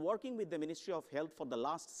has been working with the Ministry of Health for the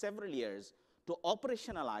last several years to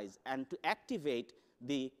operationalize and to activate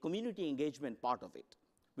the community engagement part of it.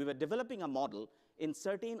 We were developing a model in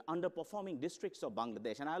certain underperforming districts of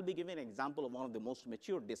Bangladesh, and I'll be giving an example of one of the most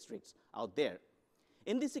mature districts out there.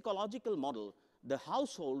 In this ecological model, the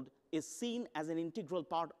household is seen as an integral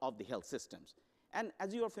part of the health systems. And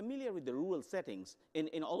as you are familiar with the rural settings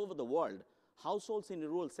in all over the world, households in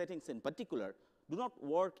rural settings in particular do not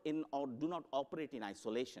work in or do not operate in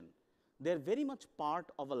isolation. They're very much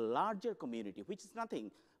part of a larger community, which is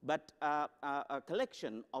nothing but a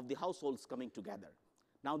collection of the households coming together.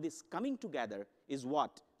 Now, this coming together is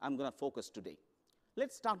what I'm going to focus today.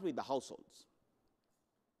 Let's start with the households.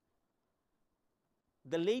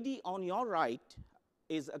 The lady on your right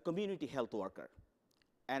is a community health worker,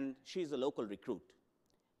 and she's a local recruit.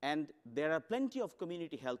 And there are plenty of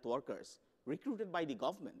community health workers recruited by the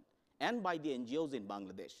government and by the NGOs in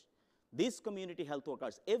Bangladesh. These community health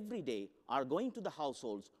workers every day are going to the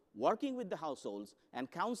households, working with the households, and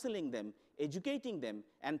counseling them, educating them,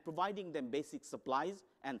 and providing them basic supplies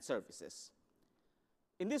and services.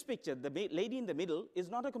 In this picture, the lady in the middle is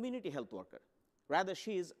not a community health worker. Rather,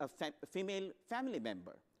 she is a female family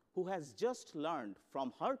member who has just learned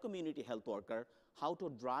from her community health worker how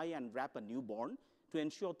to dry and wrap a newborn to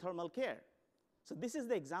ensure thermal care. So this is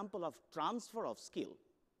the example of transfer of skill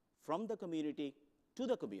from the community to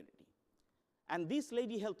the community. And this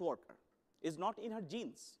lady health worker is not in her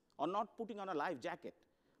jeans or not putting on a life jacket,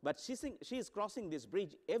 but she is crossing this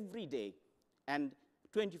bridge every day, and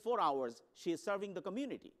 24 hours she is serving the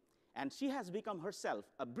community. And she has become herself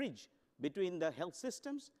a bridge between the health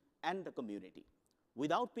systems and the community.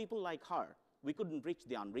 Without people like her, we couldn't reach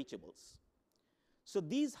the unreachables. So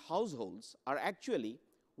these households are actually,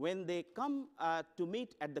 when they come to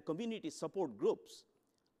meet at the community support groups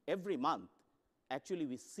every month, actually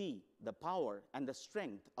we see the power and the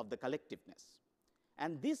strength of the collectiveness.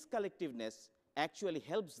 And this collectiveness actually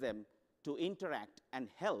helps them to interact and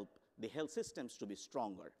help the health systems to be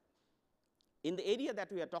stronger. In the area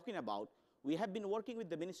that we are talking about, we have been working with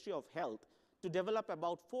the Ministry of Health to develop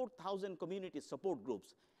about 4,000 community support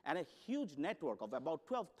groups and a huge network of about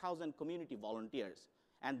 12,000 community volunteers.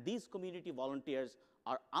 And these community volunteers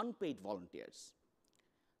are unpaid volunteers.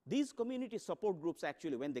 These community support groups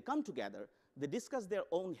actually, when they come together, they discuss their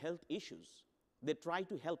own health issues. They try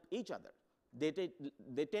to help each other.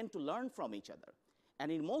 They tend to learn from each other.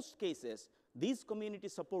 And in most cases, these community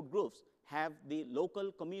support groups have the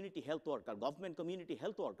local community health worker, government community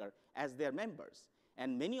health worker as their members.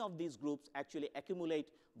 And many of these groups actually accumulate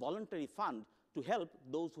voluntary funds to help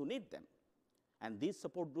those who need them. And these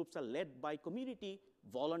support groups are led by community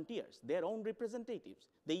volunteers, their own representatives.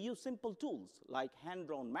 They use simple tools like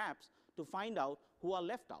hand-drawn maps to find out who are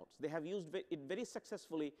left out. They have used it very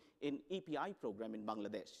successfully in EPI program in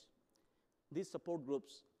Bangladesh. These support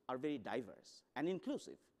groups are very diverse and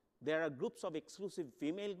inclusive. There are groups of exclusive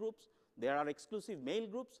female groups, there are exclusive male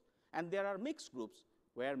groups, and there are mixed groups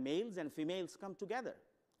where males and females come together.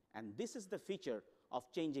 And this is the feature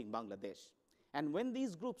of changing Bangladesh. And when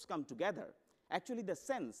these groups come together, actually the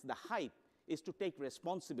sense, the hype is to take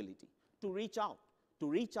responsibility, to reach out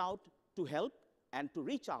to help, and to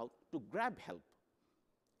reach out to grab help.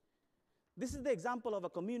 This is the example of a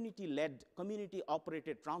community-led,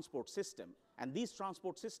 community-operated transport system. And these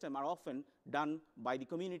transport systems are often done by the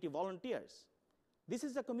community volunteers. This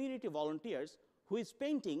is a community volunteers who is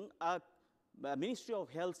painting a Ministry of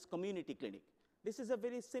Health's community clinic. This is a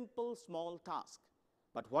very simple, small task.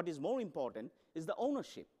 But what is more important is the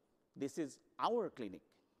ownership. This is our clinic.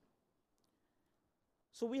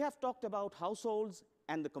 So we have talked about households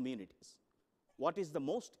and the communities. What is the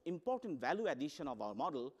most important value addition of our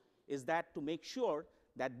model is that to make sure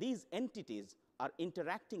that these entities are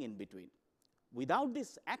interacting in between. Without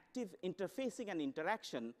this active interfacing and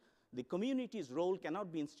interaction, the community's role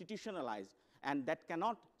cannot be institutionalized, and that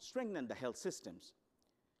cannot strengthen the health systems.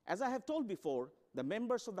 As I have told before, the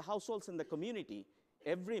members of the households in the community,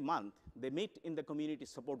 every month, they meet in the community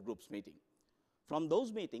support groups meeting. From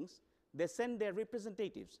those meetings, they send their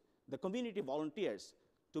representatives, the community volunteers,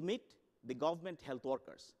 to meet the government health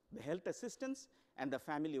workers, the health assistants, and the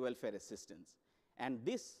family welfare assistants. And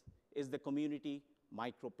this is the community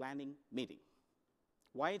micro-planning meeting.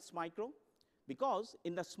 Why it's micro? Because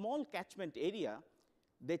in the small catchment area,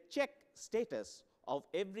 they check status of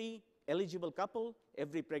every eligible couple,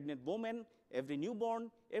 every pregnant woman, every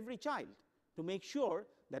newborn, every child, to make sure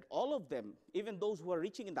that all of them, even those who are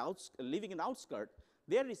living in the outskirts,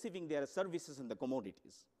 they are receiving their services and the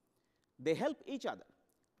commodities. They help each other.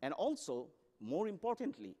 And also, more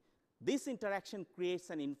importantly, this interaction creates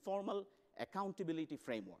an informal accountability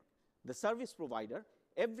framework. The service provider,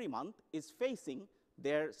 every month, is facing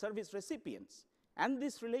their service recipients. And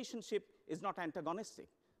this relationship is not antagonistic.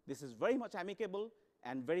 This is very much amicable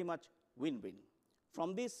and very much win-win.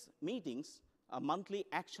 From these meetings, a monthly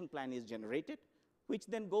action plan is generated, which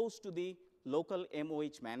then goes to the local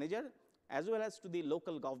MOH manager, as well as to the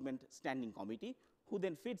local government standing committee, who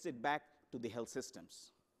then feeds it back to the health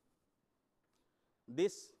systems.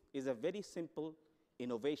 This is a very simple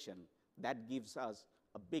innovation that gives us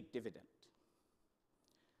a big dividend.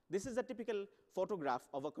 This is a typical photograph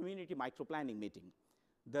of a community micro-planning meeting.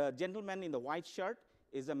 The gentleman in the white shirt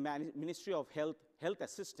is a Ministry of Health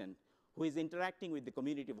assistant who is interacting with the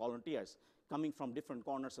community volunteers coming from different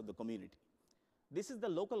corners of the community. This is the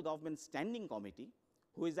local government standing committee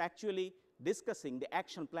who is actually discussing the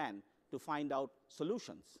action plan to find out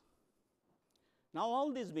solutions. Now,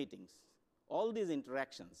 all these meetings, all these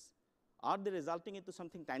interactions, are they resulting into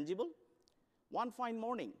something tangible? One fine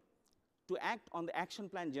morning, to act on the action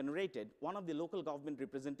plan generated, one of the local government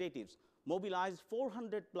representatives mobilized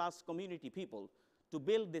 400+ community people to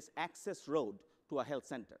build this access road to a health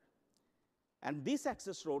center. And this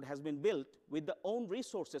access road has been built with the own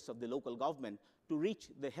resources of the local government to reach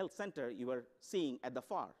the health center you are seeing at the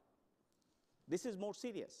far. This is more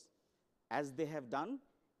serious, as they have done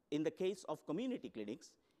in the case of community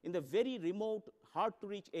clinics. In the very remote,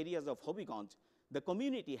 hard-to-reach areas of Hobbyganj, the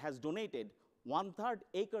community has donated 1/3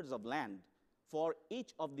 acres of land for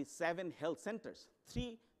each of the 7 health centers,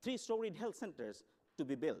 three-storied health centers to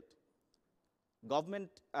be built.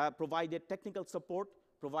 Government provided technical support,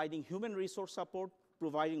 providing human resource support,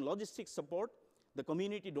 providing logistics support, the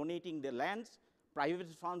community donating their lands,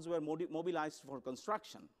 private funds were mobilized for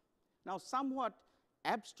construction. Now, somewhat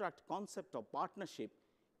abstract concept of partnership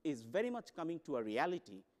is very much coming to a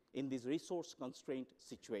reality in this resource-constrained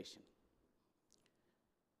situation.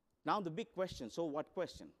 Now, the big question, so what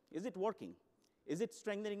question? Is it working? Is it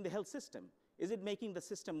strengthening the health system? Is it making the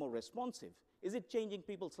system more responsive? Is it changing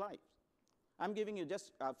people's lives? I'm giving you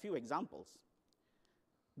just a few examples.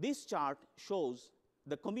 This chart shows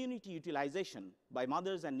the community utilization by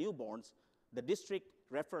mothers and newborns, the district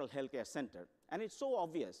referral healthcare center. And it's so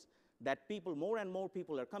obvious that more and more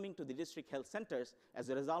people are coming to the district health centers as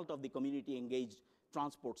a result of the community engaged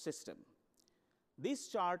transport system. This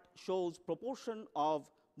chart shows proportion of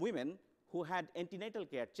women who had antenatal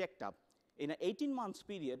care checked up. In an 18-month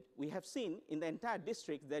period, we have seen in the entire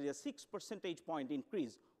district there is a 6 percentage point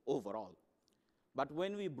increase overall. But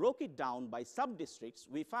when we broke it down by sub-districts,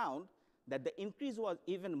 we found that the increase was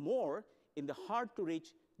even more in the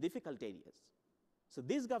hard-to-reach, difficult areas. So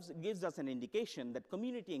this gives us an indication that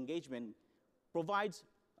community engagement provides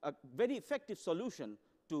a very effective solution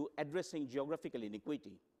to addressing geographical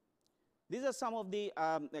inequity. These are some of the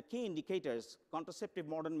key indicators: contraceptive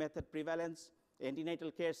modern method prevalence,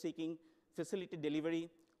 antenatal care seeking, facility delivery,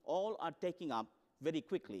 all are taking up very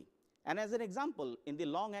quickly. And as an example, in the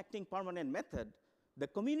long-acting permanent method, the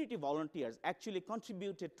community volunteers actually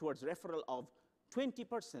contributed towards referral of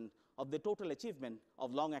 20% of the total achievement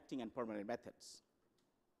of long-acting and permanent methods.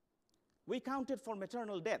 We counted for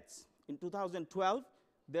maternal deaths. In 2012,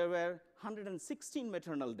 there were 116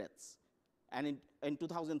 maternal deaths. And in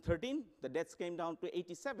 2013, the deaths came down to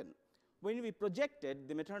 87. When we projected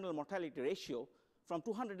the maternal mortality ratio from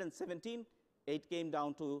 217, it came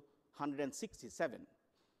down to 167.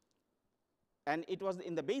 And it was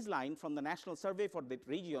in the baseline from the national survey for that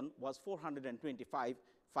region was 425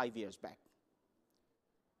 5 years back.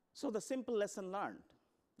 So the simple lesson learned,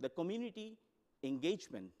 the community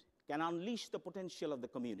engagement can unleash the potential of the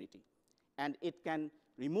community, and it can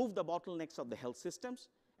remove the bottlenecks of the health systems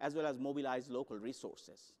as well as mobilize local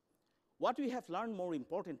resources. What we have learned more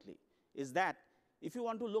importantly is that if you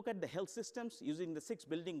want to look at the health systems using the 6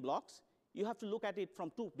 building blocks, you have to look at it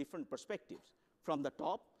from 2 different perspectives, from the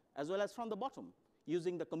top as well as from the bottom,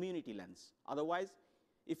 using the community lens. Otherwise,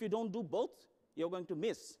 if you don't do both, you're going to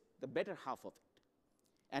miss the better half of it.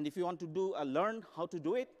 And if you want to learn how to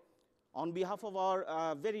do it, on behalf of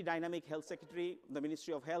our very dynamic health secretary, the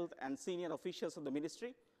Ministry of Health, and senior officials of the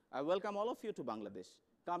ministry, I welcome all of you to Bangladesh.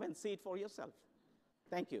 Come and see it for yourself.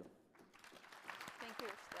 Thank you. Thank you,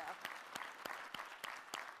 Ishtiaq.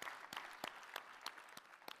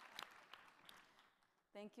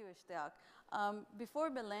 Thank you, Ishtiaq. Before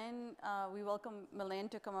Melaine, we welcome Melaine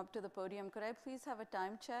to come up to the podium. Could I please have a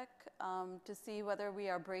time check to see whether we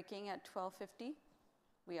are breaking at 12:50?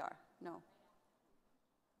 We are. No.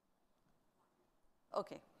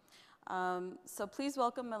 Okay. So please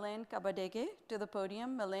welcome Melaine Kabadege to the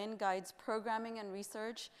podium. Melaine guides programming and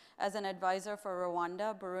research as an advisor for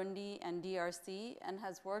Rwanda, Burundi, and DRC, and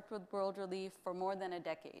has worked with World Relief for more than a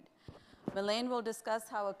decade. Melaine will discuss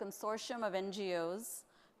how a consortium of NGOs,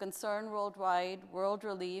 Concern Worldwide, World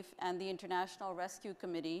Relief, and the International Rescue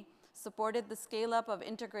Committee supported the scale-up of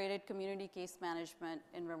integrated community case management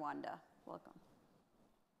in Rwanda. Welcome.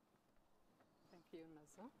 Thank you,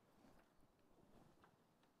 Nazo.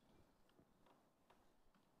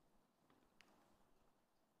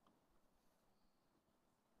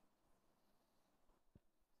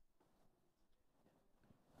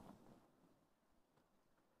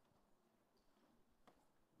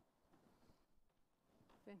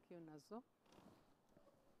 Thank you, Nazo.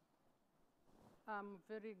 I'm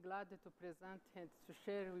very glad to present and to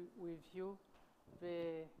share with you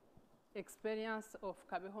the experience of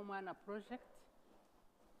Kabeho Mwana project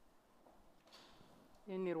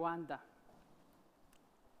in Rwanda.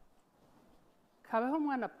 Kabeho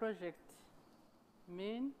Mwana project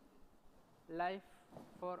means life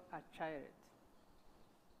for a child.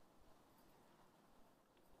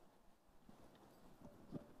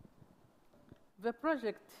 The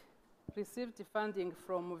project received funding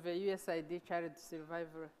from the USAID Child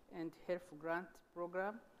Survival and Health Grant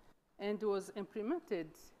Program and was implemented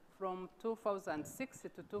from 2006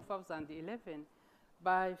 to 2011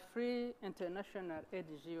 by 3 international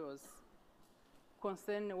NGOs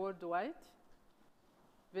concerned worldwide,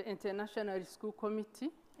 the International School Committee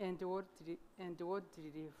and World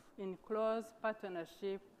Relief, in close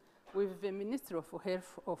partnership with the Ministry of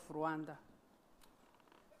Health of Rwanda.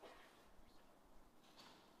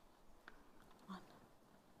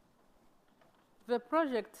 The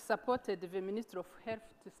project supported the Ministry of Health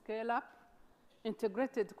to scale up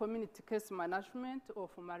integrated community case management of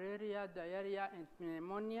malaria, diarrhea, and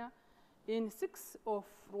pneumonia in 6 of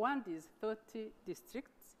Rwanda's 30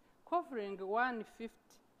 districts, covering one-fifth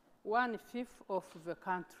of the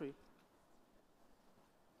country.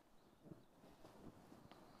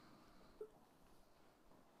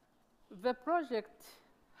 The project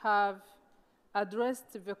have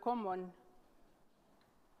addressed the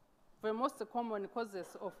most common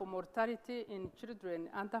causes of mortality in children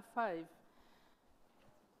under 5,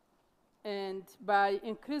 and by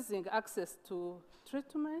increasing access to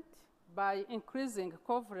treatment, by increasing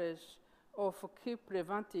coverage of key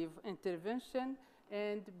preventive intervention,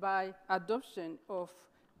 and by adoption of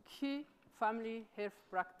key family health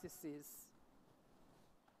practices.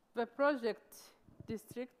 The project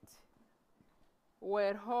districts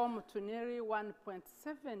were home to nearly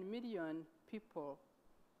 1.7 million people,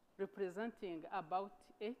 representing about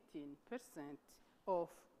 18% of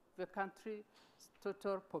the country's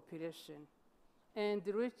total population, and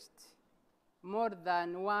reached more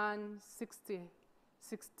than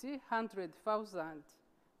 600,000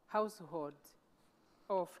 households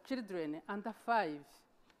of children under 5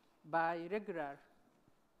 by regular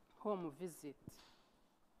home visits.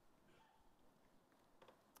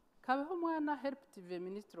 Kabeho Mwana helped the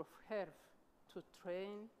Ministry of Health to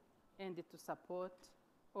train and to support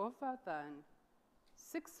over than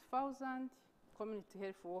 6,000 community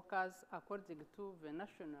health workers according to the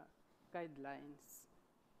national guidelines.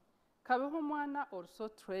 Kabeho Mwana also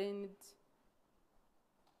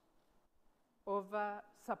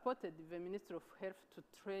supported the Ministry of Health to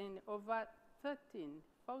train over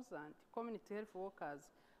 13,000 community health workers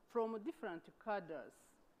from different cadres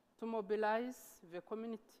to mobilize the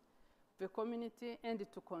community and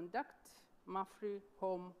to conduct monthly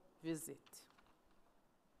home visits.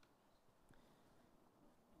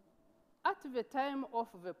 At the time of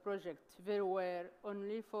the project, there were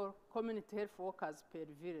only 4 community health workers per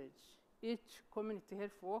village. Each community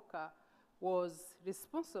health worker was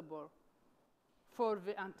responsible for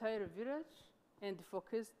the entire village and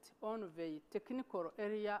focused on the technical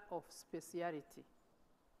area of specialty.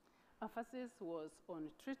 Emphasis was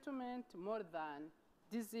on treatment more than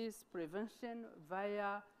disease prevention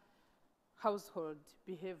via household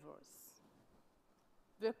behaviors.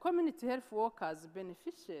 The community health workers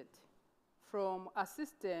benefited from a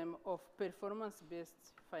system of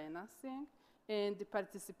performance-based financing and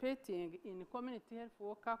participating in community health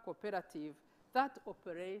worker cooperative that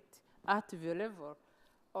operate at the level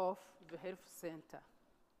of the health center.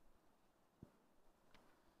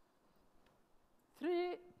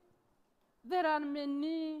 3, there are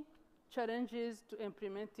many challenges to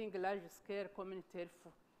implementing large-scale community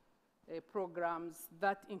health programs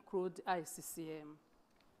that include ICCM,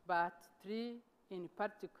 but 3 in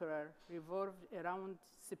particular revolved around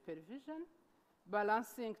supervision,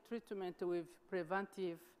 balancing treatment with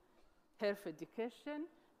preventive health education,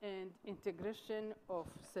 and integration of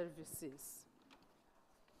services.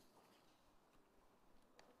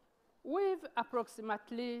 With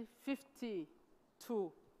approximately 50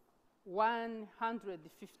 to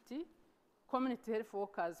 150 community health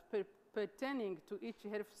workers pertaining to each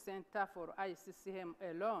health center for ICCM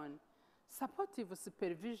alone, supportive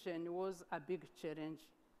supervision was a big challenge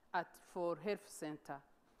for health center.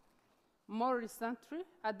 More recently,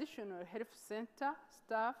 additional health center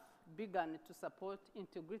staff began to support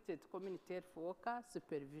integrated community health worker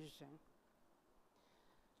supervision.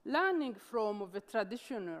 Learning from the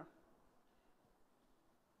traditional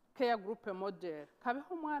care group model,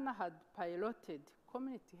 Kabeho Mwana had piloted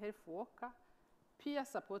community health worker peer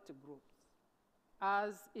support groups,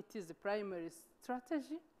 as it is the primary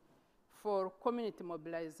strategy for community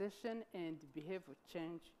mobilization and behavior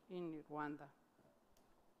change in Rwanda.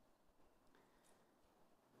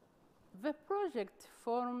 The project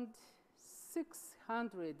formed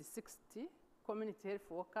 660 community health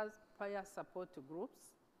workers peer support groups,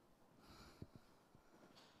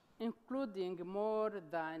 including more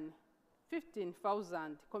than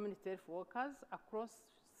 15,000 community health workers across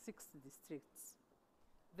 6 districts.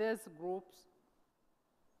 These groups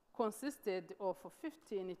consisted of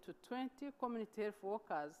 15 to 20 community health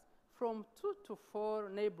workers from 2 to 4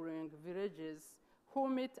 neighboring villages who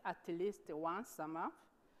meet at least once a month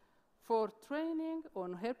for training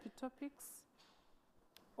on health topics,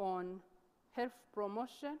 on health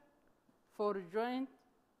promotion, for joint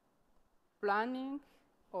planning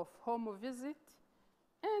of home visit,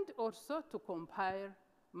 and also to compile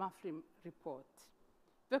monthly report.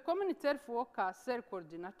 The community health worker cell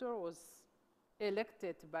coordinator was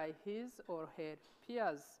elected by his or her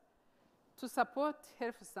peers to support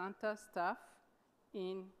health center staff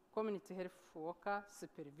in community health worker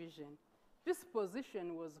supervision. This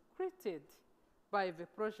position was created by the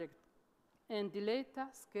project and later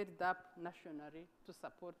scaled up nationally to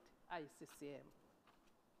support ICCM.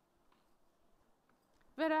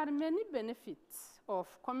 There are many benefits of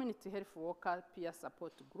community health worker peer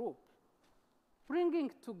support group.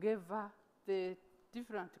 Bringing together the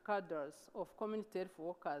different cadres of community health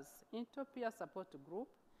workers into peer support group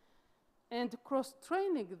and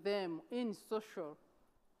cross-training them in social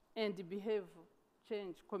and behavior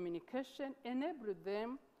change communication enable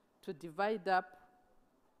them to divide up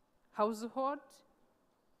household,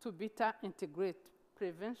 to better integrate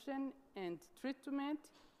prevention and treatment,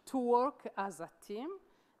 to work as a team,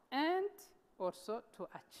 and also to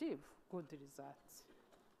achieve good results.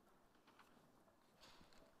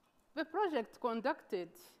 The project conducted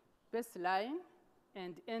baseline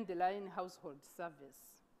and end-line household surveys.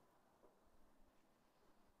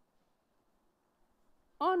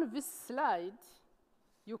 On this slide,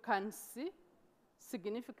 you can see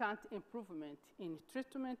significant improvement in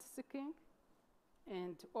treatment seeking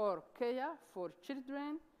and or care for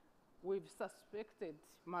children with suspected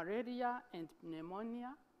malaria and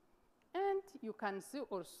pneumonia. And you can see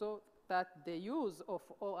also that the use of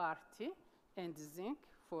ORT and zinc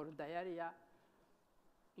for diarrhea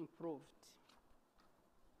improved.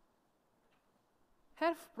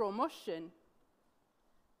 Health promotion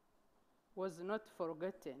was not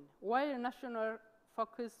forgotten. While national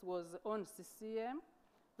focus was on CCM,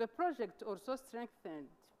 the project also strengthened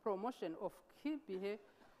promotion of key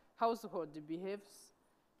household behaviors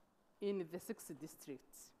in the 6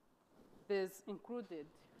 districts. These included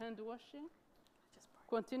hand washing,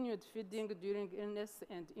 continued feeding during illness,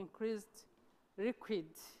 and increased liquid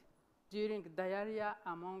during diarrhea,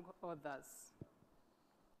 among others.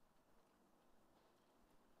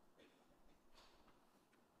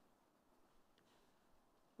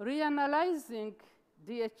 Reanalyzing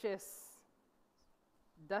DHS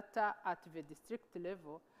data at the district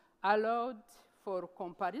level allowed for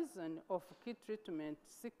comparison of key treatment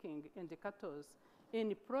seeking indicators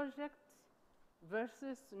in project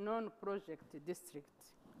versus non-project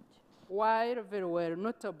districts. While there were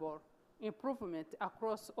notable improvements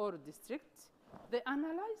across all districts, the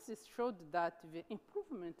analysis showed that the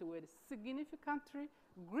improvements were significantly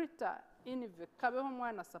greater in the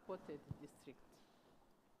Kabehomwana supported district.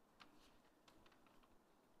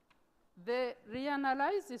 The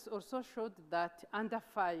reanalysis also showed that under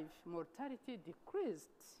 5 mortality decreased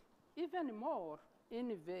even more in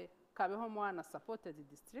the Kabehomwana supported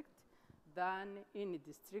district than in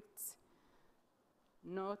districts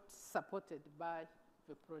not supported by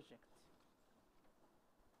the project.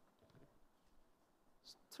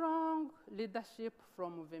 Strong leadership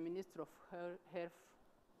from the Minister of Health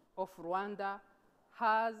of Rwanda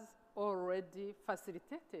has already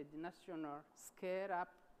facilitated national scale-up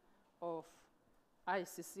of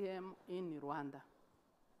ICCM in Rwanda.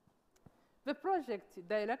 The project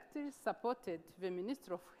directly supported the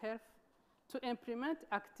Minister of Health to implement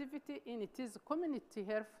activity in its community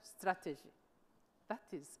health strategy. That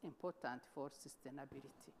is important for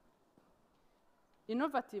sustainability.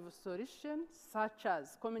 Innovative solutions such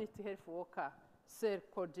as community health worker, cell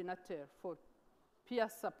coordinator for peer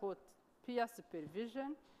support, peer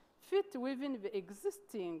supervision fit within the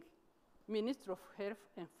existing Ministry of Health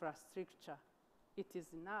infrastructure. It is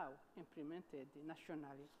now implemented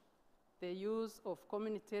nationally. The use of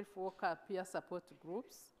community health worker peer support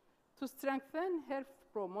groups to strengthen health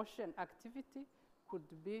promotion activity could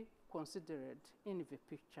be considered in the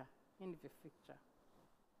picture.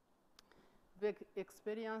 The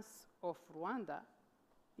experience of Rwanda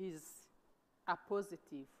is a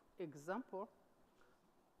positive example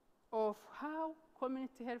of how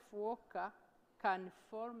community health worker can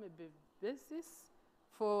form the basis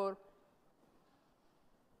for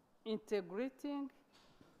integrating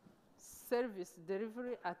service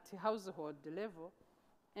delivery at household level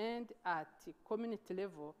and at community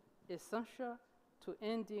level essential to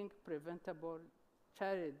ending preventable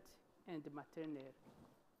child and maternal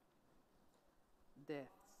deaths.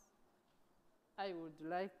 I would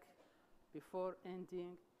like, before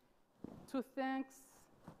ending, to thank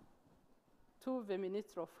to the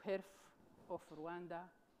Minister of Health of Rwanda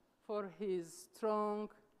for his strong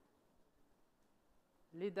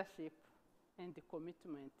leadership and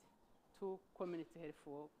commitment to community health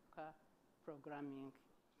worker programming,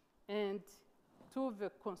 and to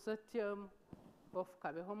the consortium of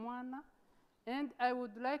Kabeho Mwana. And I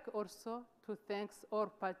would like also to thank all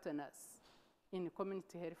partners in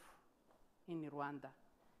community health in Rwanda.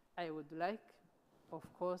 I would like, of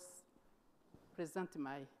course, present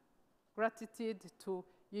my gratitude to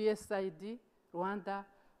USAID Rwanda,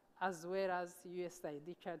 as well as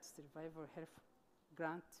USAID Child Survival Health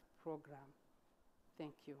Grant Program.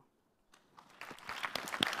 Thank you.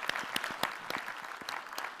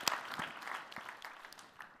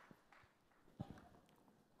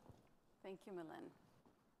 Thank you, Milan.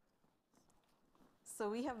 So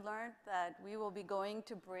we have learned that we will be going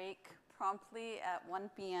to break promptly at 1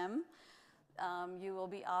 p.m. You will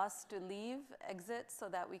be asked to leave, exit, so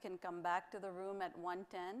that we can come back to the room at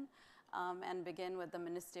 1:10 and begin with the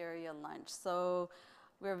ministerial lunch. So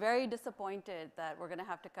we're very disappointed that we're going to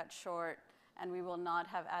have to cut short and we will not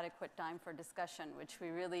have adequate time for discussion, which we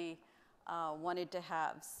really wanted to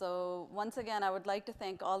have. So once again, I would like to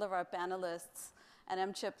thank all of our panelists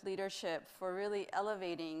and MCHIP leadership for really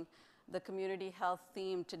elevating the community health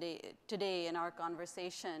theme today in our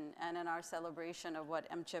conversation and in our celebration of what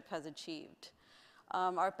MCHIP has achieved.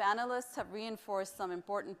 Our panelists have reinforced some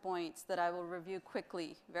important points that I will review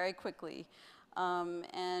quickly, very quickly.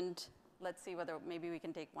 And let's see whether maybe we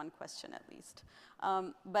can take one question at least.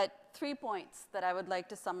 But 3 points that I would like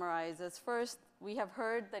to summarize is, first, we have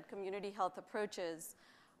heard that community health approaches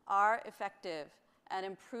are effective and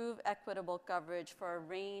improve equitable coverage for a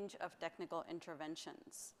range of technical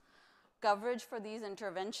interventions. Coverage for these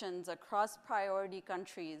interventions across priority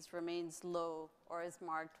countries remains low or is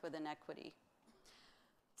marked with inequity.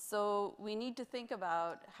 So we need to think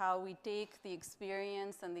about how we take the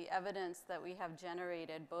experience and the evidence that we have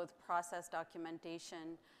generated, both process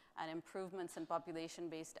documentation and improvements in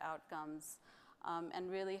population-based outcomes, and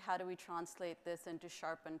really how do we translate this into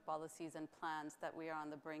sharpened policies and plans that we are on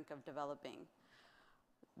the brink of developing.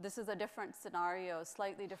 This is a different scenario,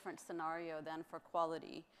 slightly different scenario than for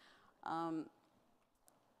quality. And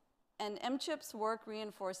MCHIP's work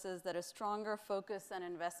reinforces that a stronger focus and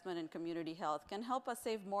investment in community health can help us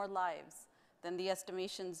save more lives than the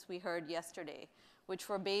estimations we heard yesterday, which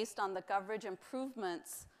were based on the coverage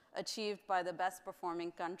improvements achieved by the best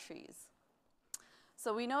performing countries.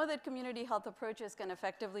 So we know that community health approaches can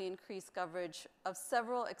effectively increase coverage of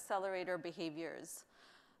several accelerator behaviors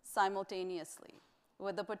simultaneously,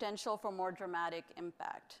 with the potential for more dramatic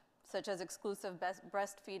impact, such as exclusive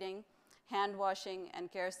breastfeeding, hand washing, and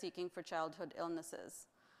care seeking for childhood illnesses.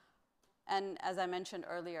 And as I mentioned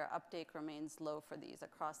earlier, uptake remains low for these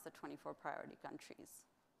across the 24 priority countries.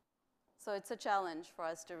 So it's a challenge for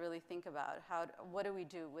us to really think about what do we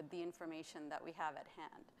do with the information that we have at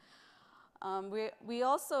hand. We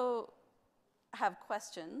also have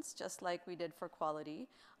questions, just like we did for quality,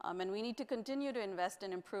 and we need to continue to invest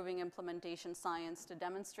in improving implementation science to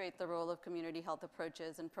demonstrate the role of community health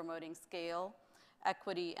approaches in promoting scale,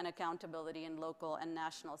 equity, and accountability in local and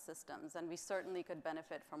national systems, and we certainly could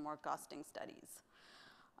benefit from more costing studies.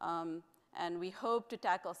 And we hope to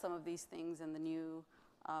tackle some of these things in the new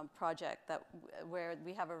project where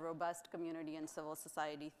we have a robust community and civil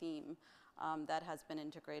society theme that has been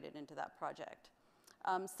integrated into that project.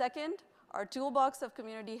 Second, our toolbox of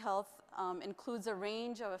community health includes a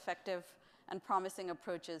range of effective and promising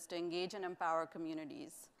approaches to engage and empower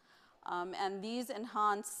communities. And these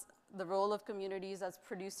enhance the role of communities as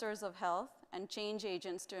producers of health and change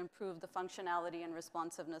agents to improve the functionality and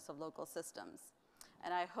responsiveness of local systems.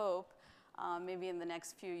 And I hope maybe in the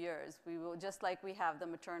next few years, we will, just like we have the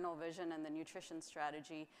maternal vision and the nutrition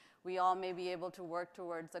strategy, we all may be able to work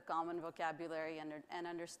towards a common vocabulary and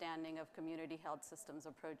understanding of community health systems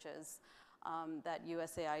approaches that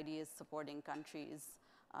USAID is supporting countries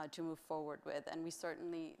to move forward with. And we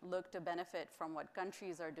certainly look to benefit from what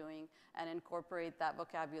countries are doing and incorporate that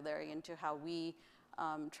vocabulary into how we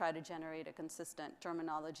try to generate a consistent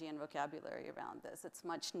terminology and vocabulary around this. It's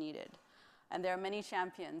much needed. And there are many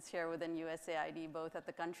champions here within USAID, both at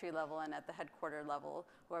the country level and at the headquarter level,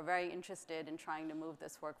 who are very interested in trying to move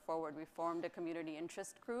this work forward. We formed a community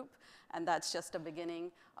interest group, and that's just a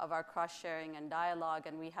beginning of our cross-sharing and dialogue.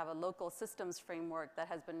 And we have a local systems framework that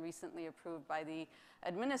has been recently approved by the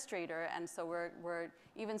administrator. And so we're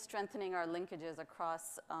even strengthening our linkages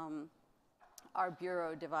across our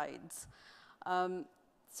bureau divides.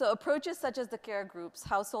 So approaches such as the care groups,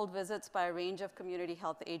 household visits by a range of community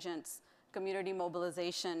health agents, community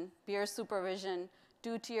mobilization, peer supervision,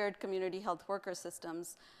 two-tiered community health worker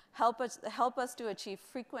systems help us to achieve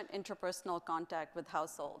frequent interpersonal contact with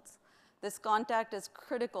households. This contact is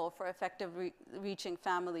critical for effective reaching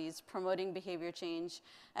families, promoting behavior change,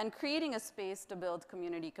 and creating a space to build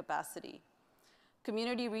community capacity.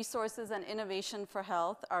 Community resources and innovation for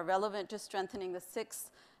health are relevant to strengthening the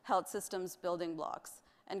 6 health systems building blocks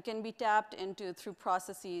and can be tapped into through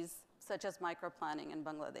processes such as microplanning in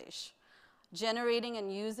Bangladesh. Generating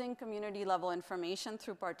and using community-level information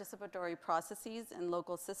through participatory processes in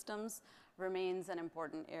local systems remains an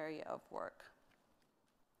important area of work.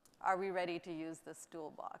 Are we ready to use this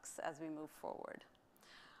toolbox as we move forward?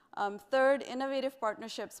 Third, innovative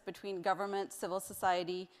partnerships between government, civil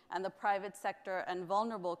society, and the private sector and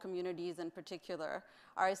vulnerable communities in particular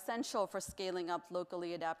are essential for scaling up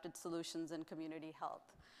locally adapted solutions in community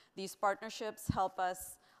health. These partnerships help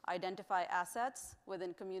us identify assets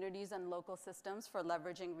within communities and local systems for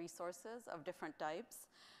leveraging resources of different types,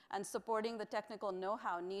 and supporting the technical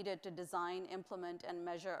know-how needed to design, implement, and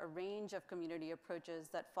measure a range of community approaches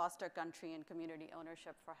that foster country and community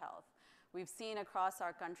ownership for health. We've seen across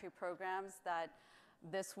our country programs that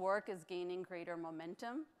this work is gaining greater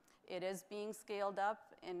momentum. It is being scaled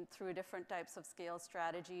up through different types of scale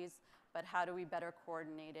strategies, but how do we better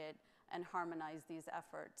coordinate it and harmonize these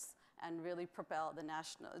efforts and really propel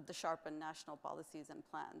the sharpened national policies and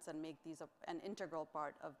plans and make these an integral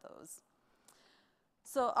part of those.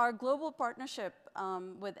 So our global partnership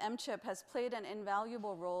with MCHIP has played an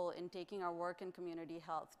invaluable role in taking our work in community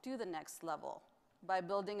health to the next level by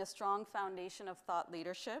building a strong foundation of thought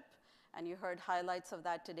leadership, and you heard highlights of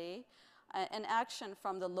that today, and action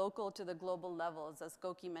from the local to the global levels, as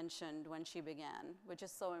Koki mentioned when she began, which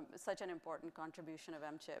is such an important contribution of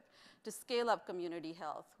MCHIP, to scale up community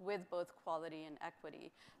health with both quality and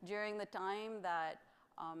equity. During the time that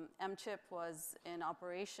MCHIP was in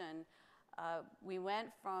operation, we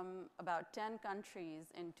went from about 10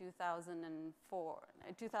 countries in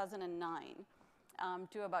 2009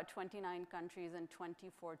 to about 29 countries in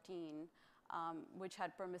 2014, which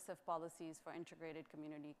had permissive policies for integrated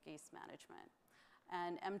community case management.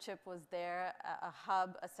 And MCHIP was there, a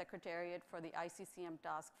hub, a secretariat for the ICCM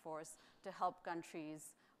task force to help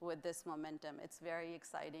countries with this momentum. It's very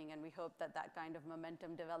exciting, and we hope that that kind of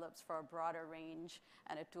momentum develops for a broader range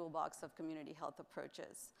and a toolbox of community health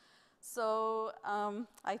approaches. So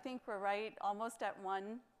I think we're right almost at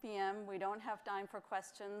 1 p.m. We don't have time for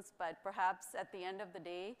questions, but perhaps at the end of the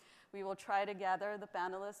day, we will try to gather, the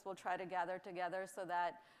panelists will try to gather together so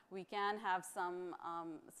that we can have some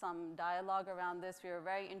dialogue around this. We are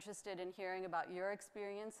very interested in hearing about your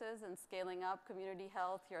experiences in scaling up community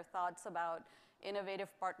health, your thoughts about innovative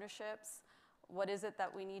partnerships. What is it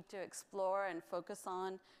that we need to explore and focus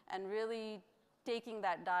on, and really taking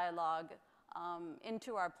that dialogue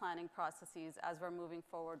into our planning processes as we're moving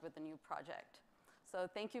forward with the new project. So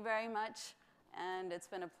thank you very much, and it's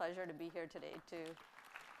been a pleasure to be here today to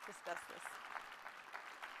discuss this.